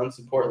up in run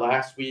support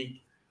last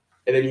week,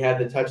 and then he had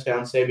the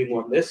touchdown-saving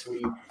one this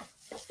week.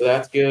 So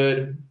that's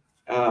good.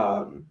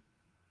 Do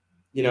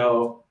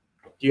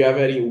you have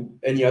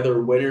any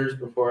other winners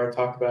before I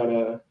talk about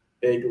a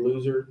big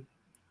loser?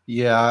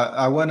 Yeah,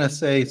 I want to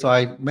say, so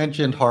I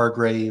mentioned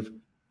Hargrave,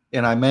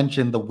 and I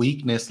mentioned the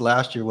weakness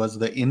last year was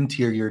the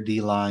interior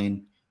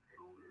D-line.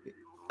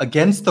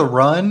 Against the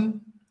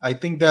run, I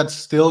think that's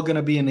still going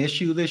to be an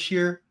issue this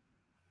year,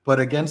 but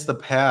against the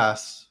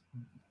pass,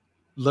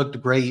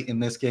 looked great in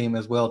this game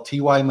as well.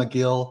 T.Y.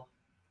 McGill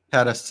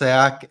had a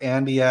sack,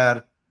 and he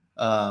had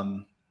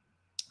a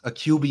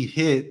QB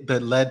hit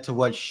that led to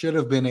what should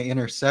have been an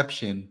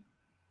interception,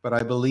 but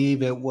I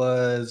believe it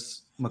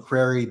was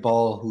McCrary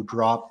Ball who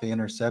dropped the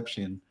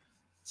interception.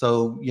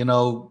 So,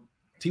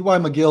 T.Y.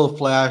 McGill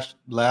flashed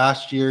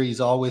last year.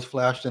 He's always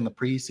flashed in the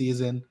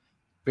preseason.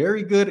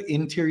 Very good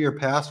interior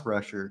pass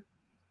rusher.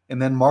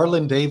 And then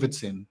Marlon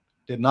Davidson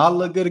did not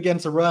look good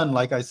against the run,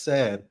 like I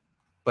said,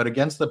 but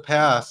against the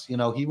pass, you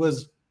know, he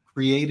was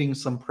creating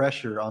some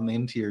pressure on the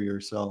interior.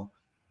 So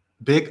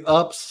big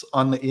ups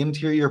on the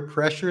interior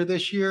pressure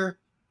this year,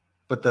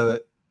 but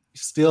the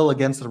still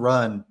against the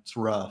run, it's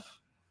rough.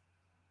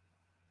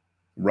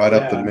 Right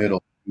up the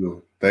middle.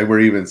 They were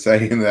even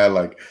saying that,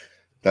 like,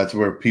 that's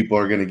where people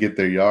are going to get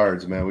their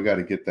yards, man. We got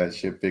to get that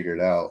shit figured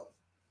out.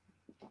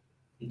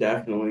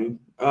 Definitely.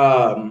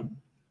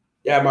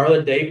 Yeah,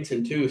 Marlon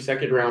Davidson, too,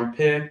 second-round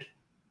pick.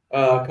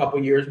 A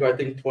couple years ago, I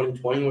think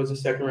 2020 was a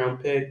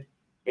second-round pick.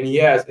 And he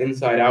has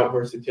inside-out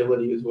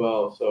versatility as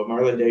well. So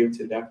Marlon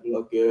Davidson definitely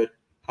looked good.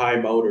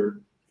 High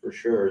motor for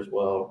sure as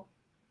well.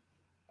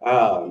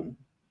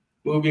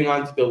 Moving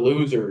on to the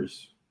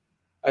losers.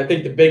 I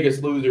think the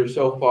biggest loser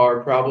so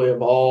far, probably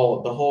of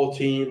all, the whole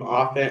team,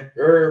 I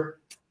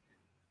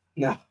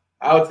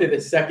would say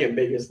the second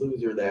biggest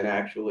loser then,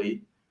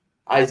 actually.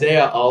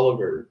 Isaiah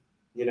Oliver.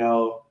 You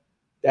know,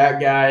 that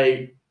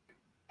guy,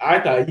 I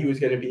thought he was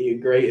going to be a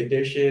great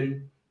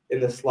addition in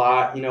the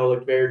slot, you know,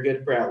 looked very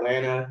good for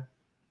Atlanta.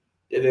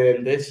 And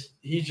then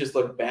he's just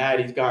looked bad.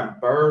 He's gotten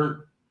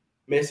burnt,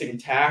 missing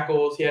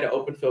tackles. He had an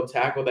open field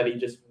tackle that he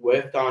just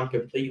whiffed on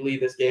completely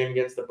this game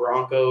against the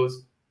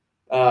Broncos.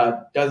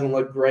 Doesn't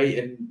look great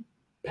in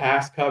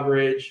pass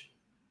coverage.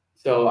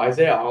 So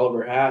Isaiah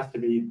Oliver has to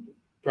be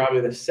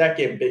probably the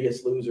second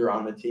biggest loser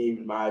on the team,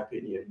 in my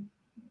opinion.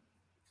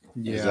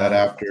 Yeah. Is that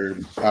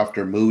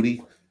after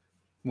Moody?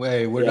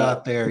 Wait, we're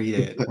not there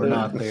yet. We're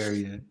not there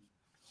yet.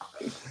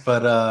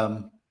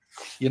 But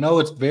you know,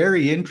 it's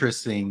very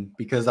interesting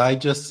because I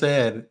just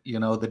said, you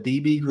know, the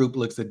DB group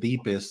looks the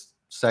deepest,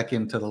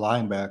 second to the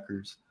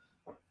linebackers.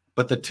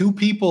 But the two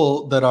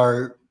people that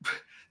are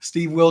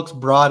Steve Wilks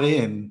brought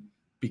in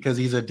because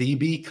he's a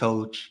DB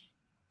coach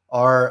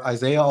are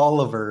Isaiah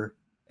Oliver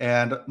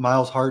and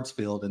Miles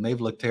Hartsfield, and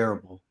they've looked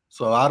terrible.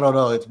 So I don't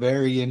know. It's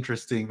very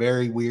interesting,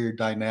 very weird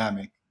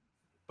dynamic.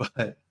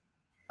 But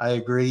I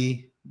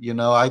agree. You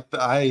know,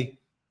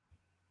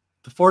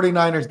 the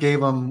 49ers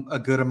gave him a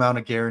good amount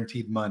of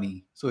guaranteed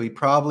money. So he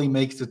probably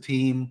makes the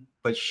team,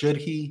 but should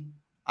he?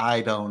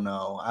 I don't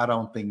know. I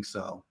don't think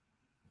so.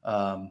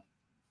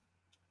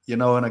 You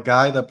know, and a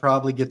guy that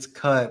probably gets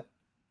cut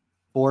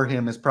for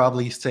him is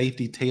probably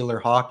safety Taylor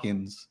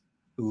Hawkins,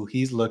 who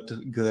he's looked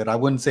good. I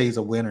wouldn't say he's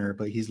a winner,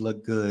 but he's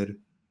looked good.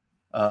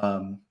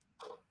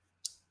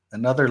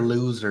 Another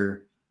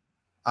loser,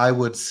 I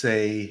would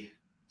say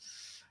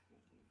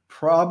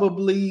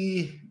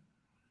probably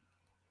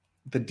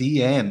the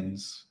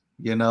DNs.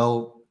 You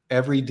know,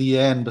 every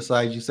DN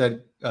besides, you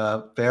said,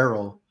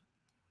 Farrell,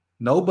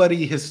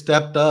 nobody has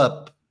stepped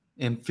up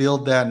and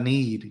filled that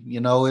need.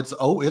 You know, it's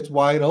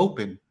wide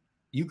open.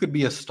 You could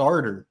be a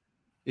starter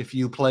if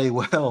you play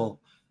well,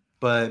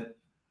 but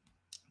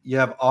you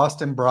have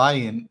Austin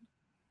Bryant,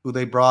 who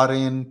they brought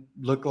in,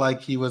 looked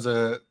like he was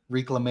a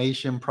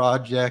reclamation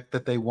project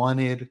that they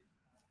wanted.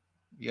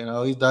 You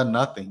know, he's done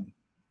nothing.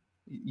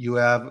 You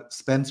have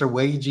Spencer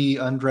Wagee,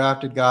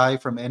 undrafted guy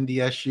from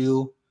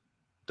NDSU,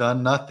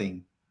 done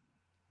nothing.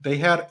 They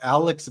had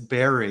Alex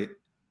Barrett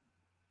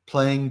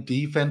playing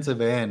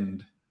defensive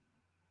end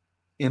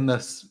in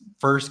the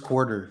first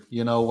quarter,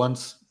 you know,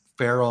 once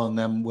Farrell and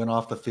them went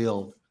off the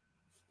field.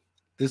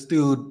 This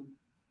dude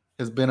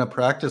has been a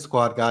practice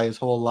squad guy his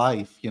whole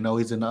life. You know,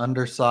 he's an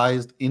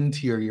undersized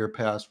interior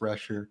pass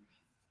rusher,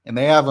 and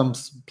they have him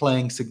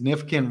playing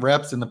significant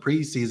reps in the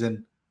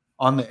preseason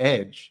on the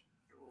edge.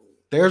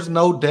 There's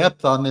no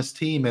depth on this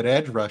team at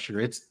edge rusher.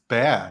 It's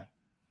bad.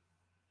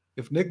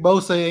 If Nick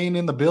Bosa ain't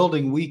in the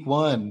building week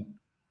 1,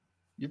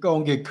 you're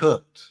going to get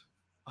cooked.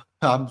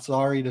 I'm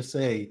sorry to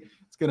say.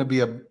 It's going to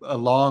be a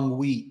long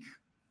week,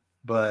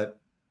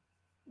 but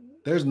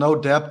there's no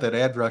depth at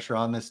edge rusher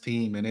on this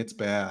team, and it's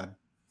bad.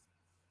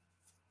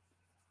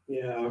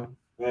 Yeah,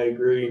 I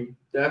agree.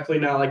 Definitely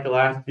not like the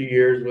last few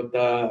years with,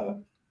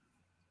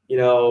 you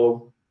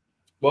know,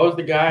 what was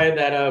the guy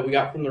that we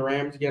got from the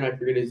Rams again? I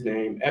forget his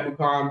name.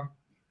 Ebukam.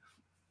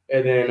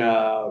 And then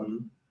our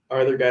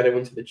other guy that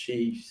went to the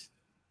Chiefs.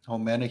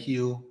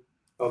 Omenihu.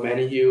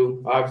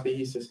 Obviously,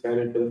 he's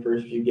suspended for the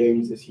first few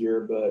games this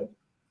year, but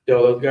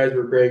still, those guys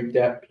were great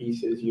depth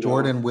pieces.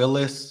 Jordan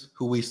Willis,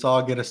 who we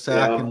saw get a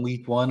sack in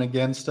week 1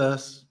 against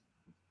us.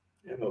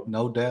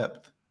 No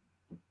depth.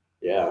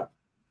 Yeah,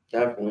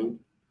 definitely.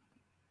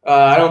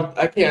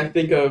 I can't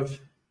think of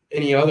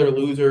any other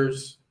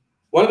losers.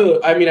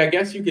 I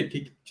guess you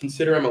could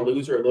consider him a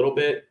loser a little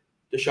bit.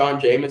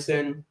 Deshaun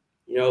Jameson,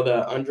 you know,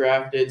 the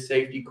undrafted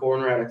safety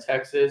corner out of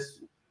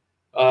Texas.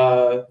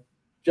 I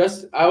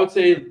would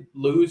say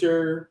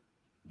loser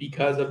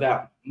because of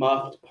that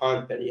muffed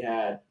punt that he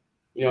had.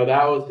 You know,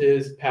 that was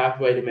his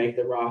pathway to make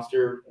the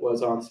roster,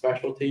 was on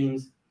special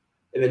teams,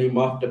 and then he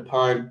muffed a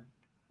punt.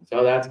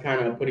 So that's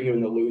kind of putting him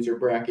in the loser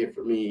bracket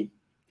for me,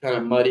 kind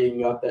of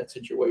muddying up that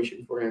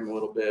situation for him a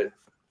little bit.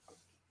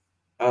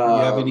 You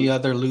have any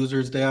other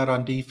losers, Dad,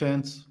 on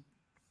defense?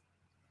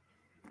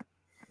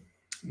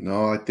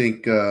 No, I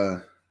think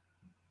you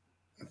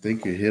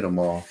hit them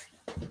all.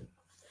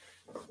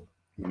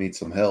 You need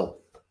some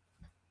help.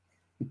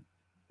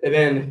 And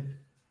then,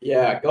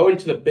 yeah, going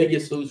to the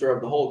biggest loser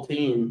of the whole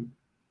team,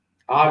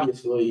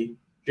 obviously,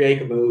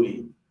 Jake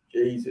Moody.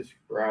 Jesus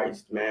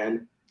Christ,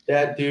 man.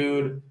 That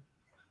dude,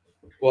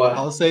 what?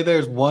 I'll say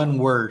there's one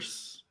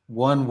worse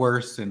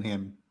than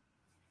him.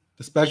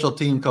 The special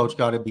team coach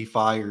got to be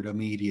fired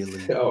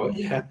immediately. Oh,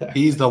 yeah.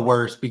 He's the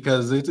worst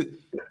because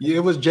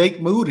it was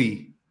Jake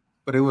Moody,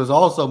 but it was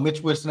also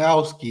Mitch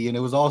Wisnowski, and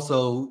it was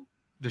also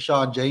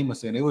Deshaun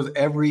Jameson. It was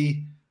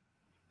every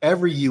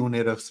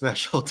unit of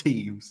special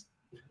teams.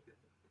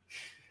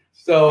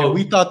 So and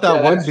we thought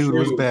that one dude true.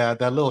 was bad,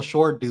 that little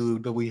short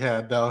dude that we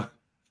had, the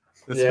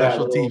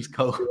special teams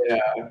coach.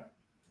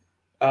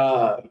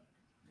 Yeah.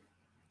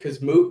 Because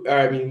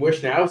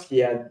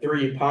Wisnowski had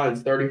 3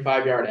 punts,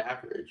 35-yard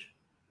average.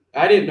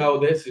 I didn't know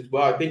this as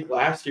well. I think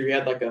last year he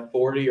had like a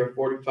 40 or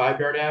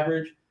 45-yard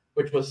average,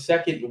 which was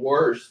second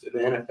worst in the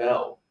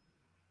NFL.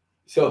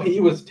 So he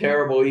was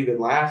terrible even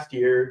last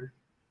year.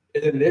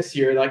 And then this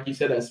year, like you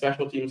said, that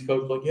special teams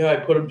coach was like, yeah, I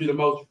put him through the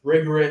most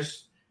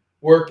rigorous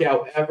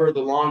workout ever. The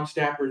long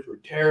snappers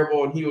were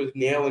terrible, and he was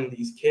nailing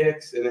these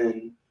kicks. And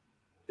then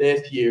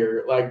this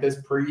year, like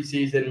this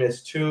preseason,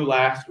 missed 2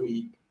 last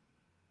week.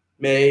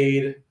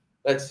 Let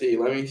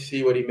me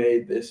see what he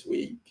made this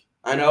week.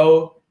 I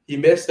know he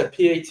missed a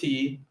PAT,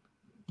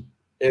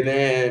 and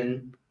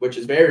then, which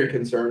is very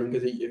concerning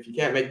because if you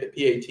can't make the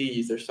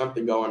PATs, there's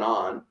something going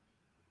on.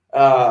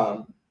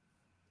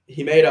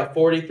 He made a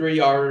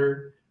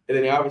 43-yarder, and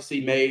then he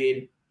obviously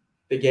made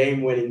the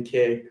game-winning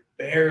kick.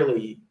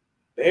 Barely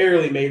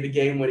made the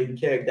game-winning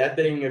kick. That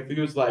thing, if he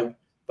was like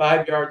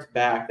 5 yards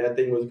back, that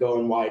thing was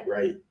going wide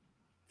right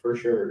for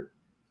sure.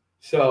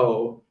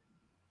 So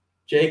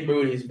Jake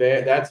Moody's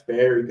that's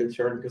very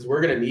concerning because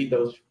we're going to need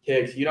those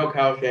kicks. You know,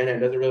 Kyle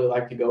Shanahan doesn't really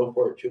like to go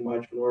for it too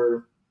much when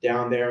we're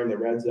down there in the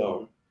red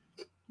zone.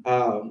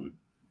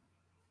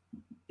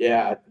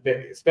 Yeah,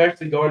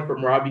 especially going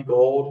from Robbie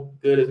Gould,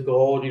 good as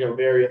gold,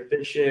 very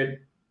efficient.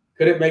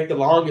 Couldn't make the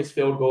longest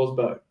field goals,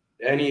 but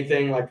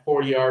anything like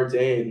 40 yards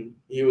in,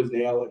 he was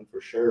nailing for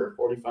sure.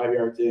 45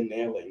 yards in,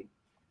 nailing.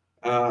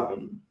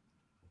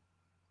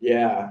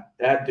 Yeah,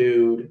 that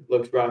dude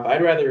looks rough.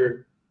 I'd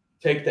rather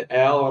take the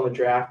L on the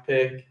draft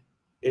pick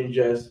and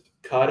just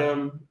cut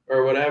him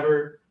or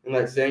whatever and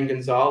let Zane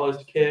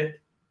Gonzalez kick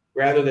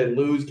rather than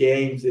lose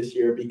games this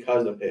year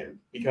because of him,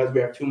 because we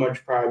have too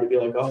much pride to be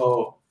like,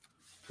 oh,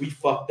 we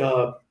fucked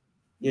up,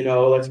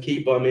 let's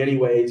keep him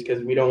anyways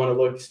because we don't want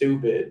to look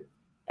stupid.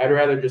 I'd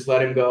rather just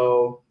let him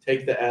go,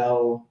 take the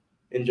L,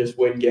 and just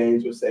win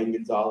games with Zane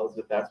Gonzalez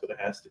if that's what it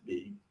has to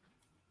be.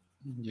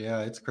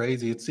 Yeah, it's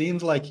crazy. It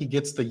seems like he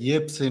gets the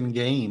yips in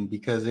game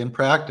because in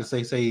practice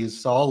they say he's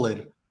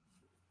solid.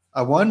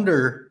 I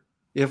wonder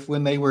if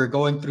when they were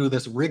going through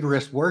this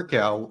rigorous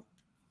workout,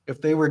 if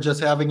they were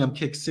just having him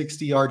kick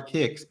 60-yard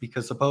kicks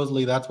because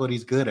supposedly that's what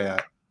he's good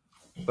at.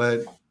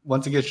 But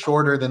once it gets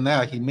shorter than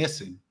that, he's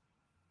missing.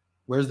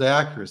 Where's the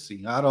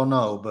accuracy? I don't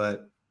know,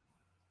 but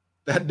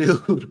that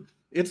dude,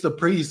 it's the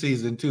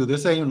preseason too.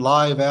 This ain't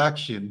live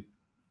action.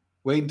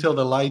 Wait until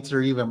the lights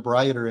are even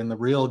brighter in the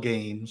real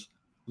games,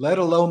 let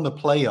alone the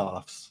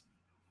playoffs.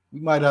 We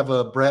might have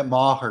a Brett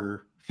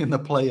Maher in the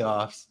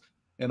playoffs,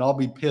 and I'll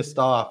be pissed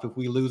off if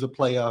we lose a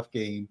playoff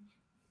game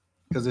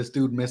because this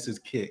dude misses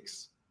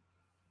kicks.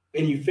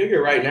 And you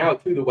figure right now,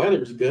 too, the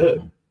weather's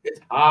good. It's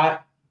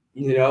hot.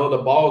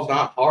 The ball's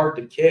not hard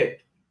to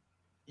kick.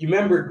 You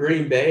remember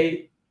Green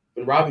Bay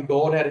when Robbie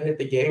Gould had to hit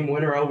the game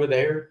winner over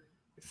there?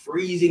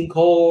 Freezing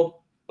cold,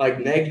 like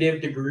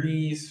negative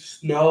degrees,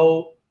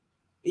 snow.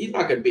 He's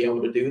not going to be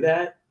able to do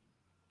that.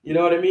 You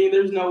know what I mean?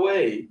 There's no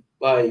way.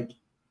 Like,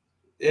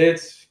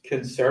 it's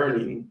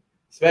concerning,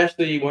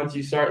 especially once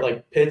you start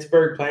like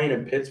Pittsburgh playing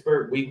in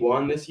Pittsburgh week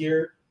 1 this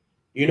year.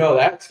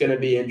 That's going to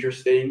be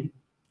interesting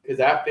because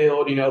that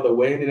field, the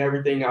wind and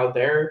everything out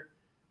there.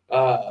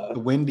 The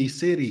Windy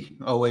City.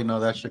 Oh, wait, no,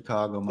 that's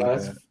Chicago. My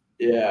bad.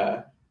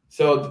 Yeah.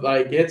 So,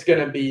 like, it's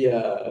going to be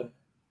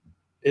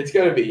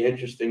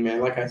interesting, man.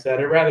 Like I said,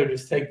 I'd rather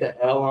just take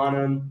the L on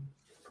him,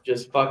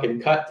 just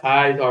fucking cut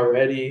ties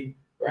already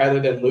rather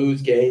than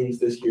lose games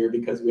this year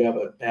because we have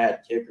a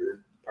bad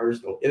kicker,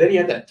 personal. And then you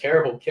had that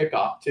terrible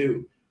kickoff,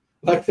 too.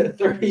 Like the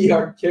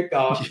 30-yard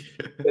kickoff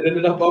that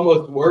ended up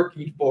almost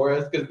working for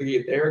us because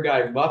their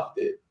guy muffed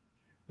it.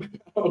 I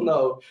don't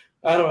know.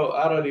 I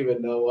don't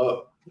even know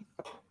what.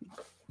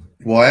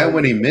 Well, and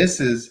when he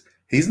misses,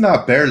 he's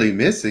not barely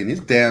missing.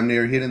 He's damn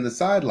near hitting the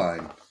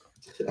sideline.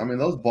 I mean,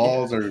 those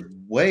balls are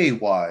way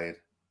wide.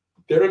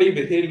 They're not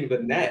even hitting the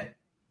net.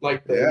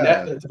 Like the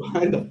net that's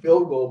behind the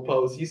field goal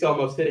post. He's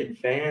almost hitting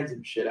fans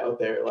and shit out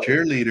there. Like,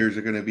 cheerleaders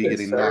are going to be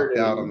getting knocked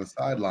out on the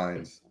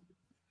sidelines.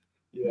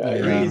 Yeah,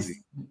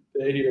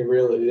 they need to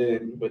reel it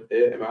in with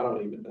him. I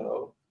don't even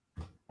know.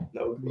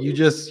 No clue.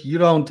 You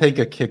don't take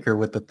a kicker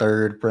with the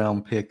 3rd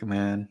round pick,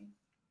 man.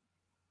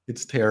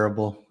 It's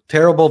terrible.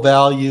 Terrible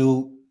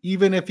value.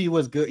 Even if he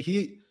was good,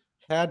 he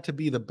had to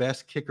be the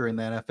best kicker in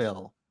the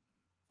NFL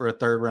for a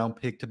 3rd round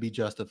pick to be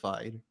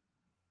justified.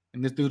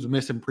 And this dude's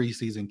missing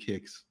preseason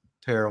kicks.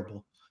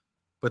 Terrible.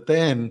 But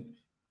then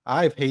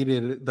I've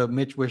hated the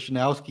Mitch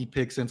Wishnowsky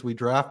pick since we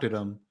drafted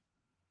him.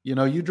 You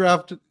know, you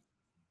drafted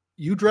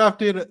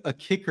a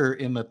kicker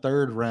in the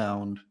 3rd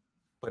round,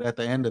 but at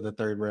the end of the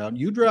 3rd round,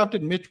 you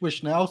drafted Mitch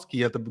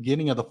Wishnowsky at the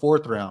beginning of the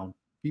 4th round.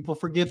 People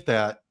forget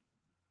that.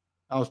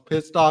 I was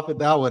pissed off at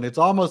that one. It's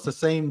almost the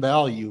same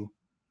value,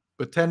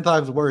 but 10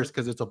 times worse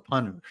because it's a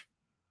punter.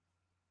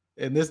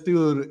 And this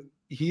dude,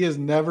 he has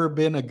never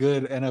been a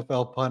good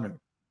NFL punter.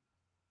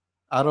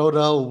 I don't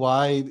know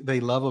why they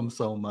love him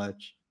so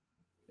much.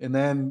 And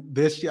then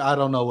this year, I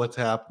don't know what's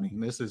happening.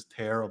 This is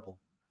terrible.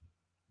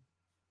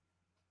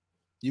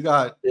 You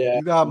got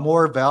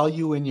more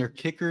value in your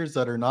kickers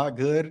that are not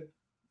good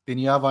than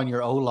you have on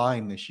your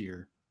O-line this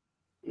year.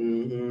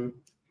 Mm-hmm.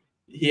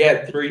 He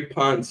had 3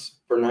 punts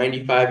for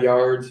 95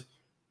 yards,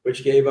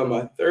 which gave him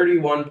a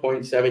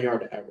 31.7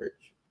 yard average.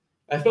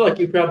 I feel like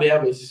you probably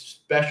have a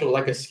special,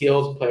 like a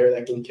skills player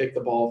that can kick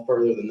the ball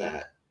further than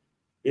that.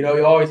 You know,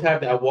 you always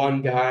have that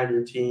one guy on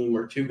your team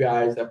or 2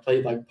 guys that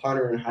played like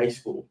punter in high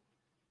school.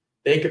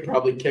 They could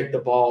probably kick the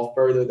ball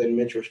further than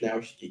Mitch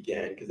Wishnowsky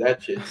can because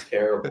that shit's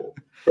terrible.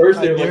 First,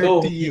 they were like,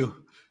 "Oh,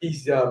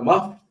 he's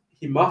muffed.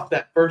 He muffed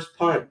that first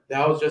punt.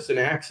 That was just an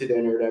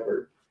accident or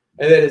whatever."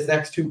 And then his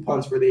next 2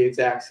 punts were the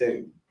exact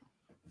same.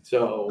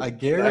 So I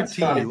guarantee that's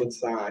not a good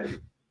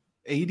sign.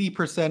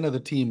 80% of the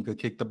team could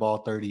kick the ball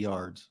 30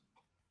 yards.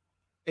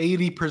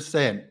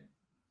 80%.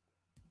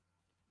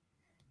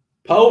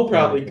 Poe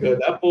probably could.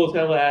 That fool's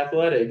hella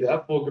athletic.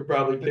 That fool could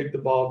probably kick the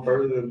ball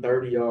further than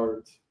 30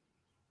 yards.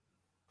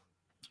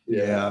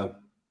 Yeah.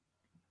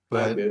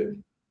 But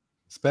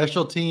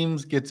special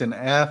teams gets an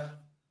F,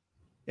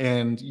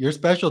 and your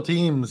special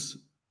teams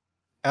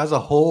as a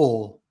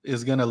whole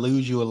is going to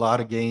lose you a lot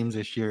of games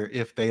this year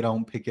if they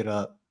don't pick it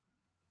up.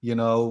 You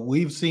know,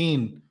 we've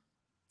seen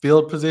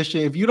field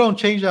position. If you don't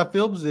change that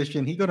field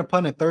position, he's going to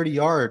punt at 30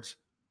 yards.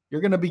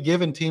 You're going to be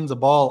giving teams a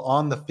ball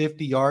on the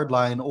 50-yard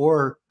line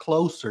or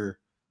closer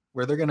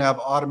where they're going to have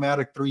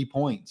automatic 3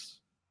 points.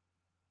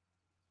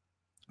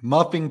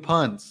 Muffing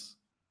punts.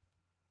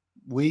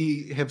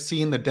 We have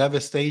seen the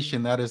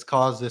devastation that has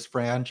caused this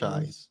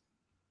franchise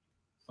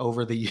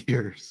over the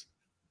years.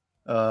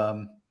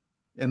 And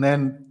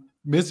then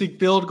missing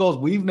field goals,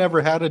 we've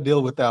never had to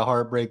deal with that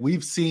heartbreak.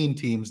 We've seen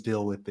teams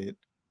deal with it.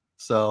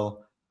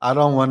 So I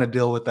don't want to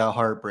deal with that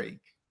heartbreak.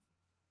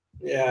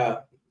 Yeah.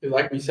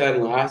 Like we said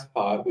in last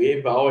pod,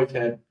 we've always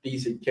had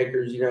decent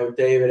kickers, you know,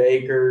 David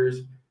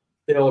Akers,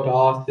 Phil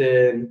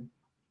Dawson,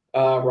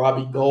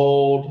 Robbie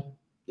Gold.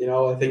 You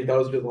know, I think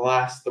those were the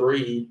last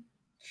 3.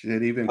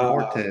 Shit, even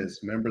Cortez.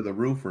 Remember the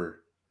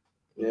roofer?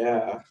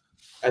 Yeah.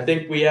 I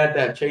think we had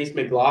that Chase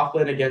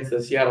McLaughlin against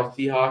the Seattle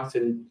Seahawks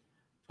in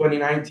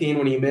 2019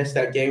 when he missed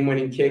that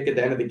game-winning kick at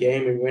the end of the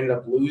game, and we ended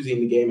up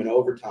losing the game in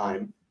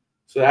overtime.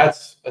 So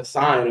that's a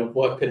sign of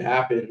what could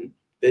happen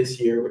this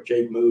year with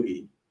Jake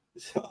Moody.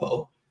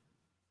 So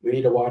we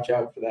need to watch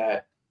out for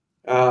that.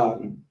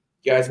 You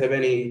guys have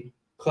any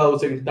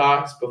closing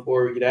thoughts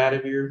before we get out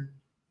of here?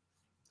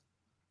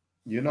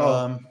 You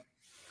know,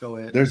 go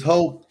ahead. There's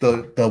hope.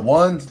 The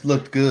ones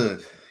looked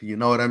good. You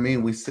know what I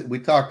mean? We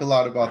talked a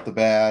lot about the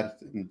bad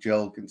and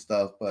joke and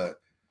stuff,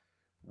 but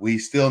we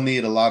still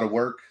need a lot of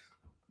work.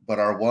 But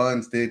our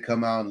ones did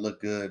come out and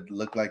look good.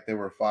 Looked like they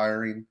were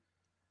firing.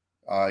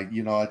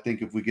 You know, I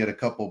think if we get a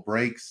couple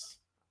breaks,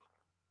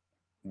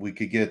 we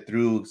could get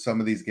through some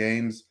of these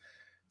games.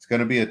 It's going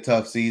to be a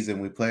tough season.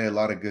 We play a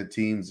lot of good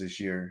teams this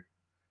year.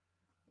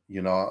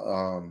 You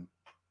know,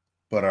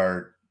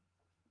 but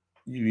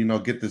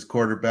get this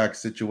quarterback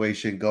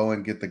situation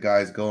going, get the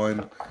guys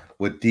going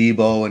with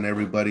Debo and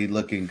everybody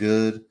looking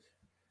good.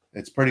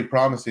 It's pretty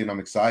promising. I'm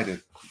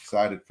excited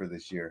for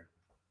this year.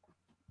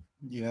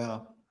 Yeah.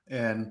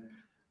 And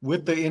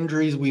with the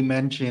injuries we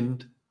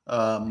mentioned,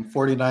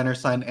 49ers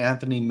signed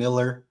Anthony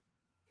Miller.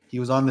 He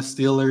was on the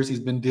Steelers. He's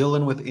been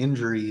dealing with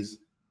injuries,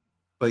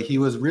 but he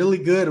was really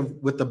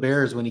good with the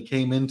Bears when he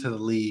came into the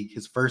league.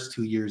 His first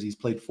 2 years, he's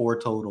played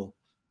 4 total.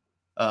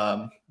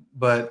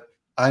 But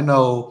I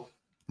know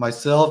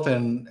myself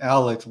and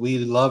Alex, we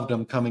loved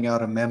him coming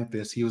out of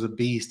Memphis. He was a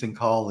beast in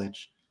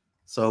college.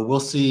 So we'll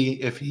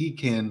see if he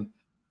can,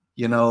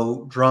 you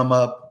know, drum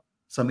up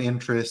some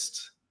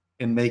interest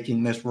in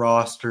making this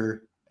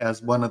roster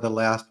as one of the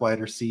last wide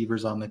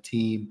receivers on the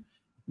team.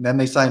 And then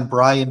they signed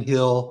Brian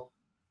Hill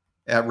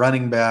at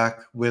running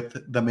back with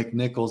the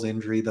McNichols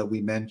injury that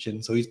we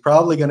mentioned. So he's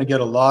probably going to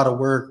get a lot of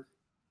work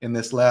in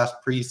this last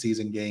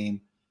preseason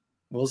game.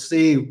 We'll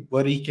see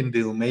what he can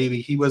do.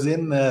 Maybe he was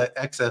in the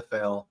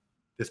XFL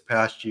this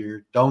past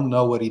year. Don't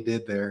know what he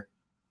did there.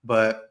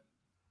 But,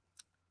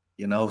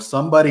 you know,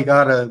 somebody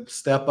got to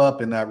step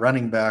up in that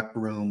running back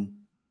room.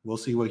 We'll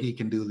see what he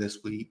can do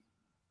this week.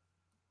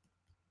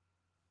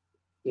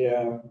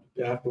 Yeah,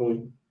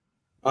 definitely.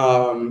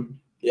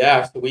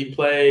 So we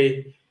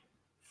play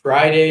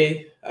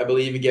Friday, I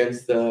believe,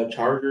 against the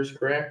Chargers,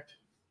 correct?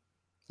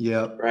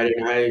 Yeah. Friday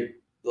night,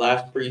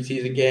 last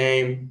preseason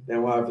game.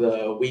 Then we'll have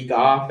the week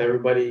off.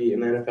 Everybody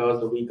in the NFL has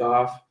the week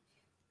off.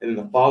 And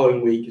the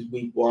following week is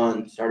week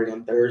 1, starting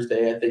on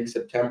Thursday. I think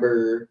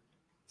September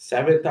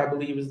 7th, I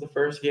believe, is the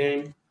first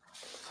game.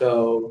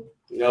 So,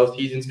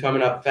 season's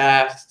coming up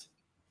fast.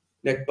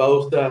 Nick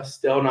Bosa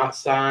still not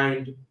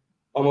signed,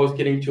 almost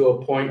getting to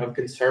a point of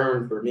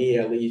concern for me,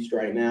 at least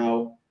right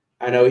now.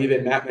 I know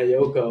even Matt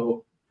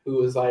Mayoko,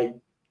 who's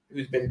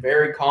been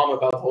very calm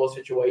about the whole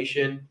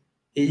situation,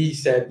 he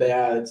said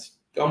that it's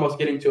almost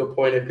getting to a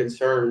point of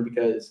concern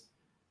because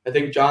I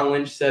think John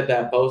Lynch said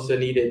that Bosa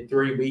needed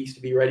 3 weeks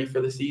to be ready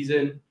for the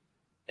season,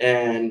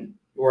 and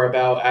we're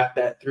about at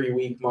that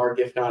 3-week mark,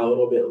 if not a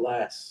little bit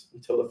less,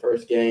 until the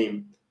first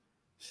game.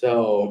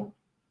 So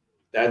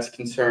that's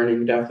concerning.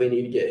 We definitely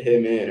need to get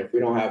him in. If we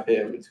don't have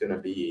him, it's going to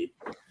be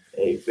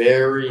a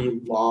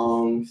very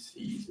long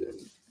season.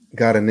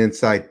 Got an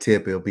inside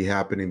tip. It'll be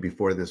happening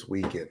before this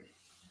weekend.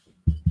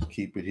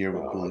 Keep it here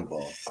with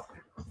Bullyball.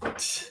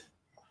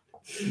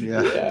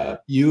 Yeah.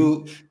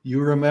 You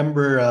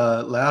remember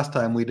last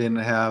time we didn't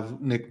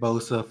have Nick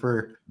Bosa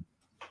for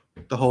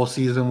the whole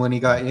season when he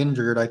got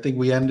injured. I think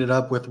we ended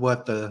up with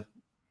the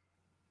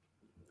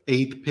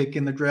 8th pick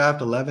in the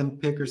draft, 11th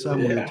pick or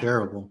something. We were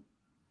terrible.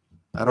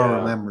 I don't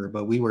remember,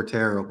 but we were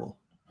terrible.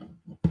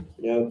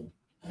 Yep.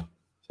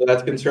 So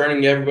that's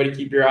concerning. Everybody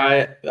keep your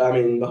eye. I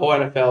mean, the whole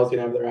NFL is going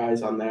to have their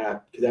eyes on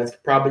that because that's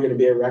probably going to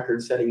be a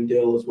record-setting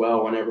deal as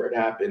well whenever it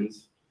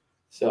happens.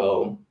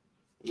 So,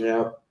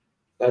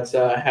 that's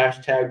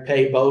hashtag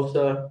pay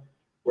Bosa.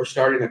 We're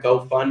starting a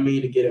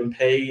GoFundMe to get him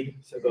paid,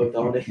 so go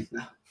donate.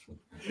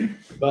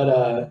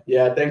 But,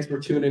 thanks for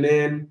tuning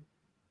in.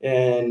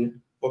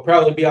 And we'll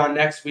probably be on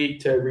next week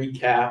to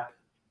recap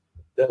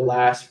the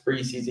last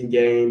preseason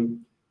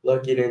game,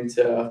 looking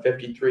into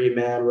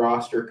 53-man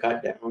roster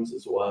cutdowns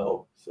as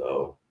well.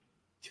 So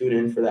tune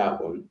in for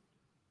that one.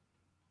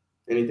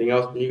 Anything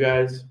else from you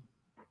guys?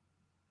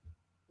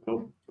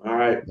 Nope. All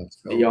right.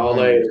 See y'all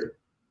later.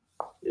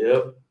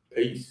 Yep.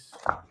 Peace.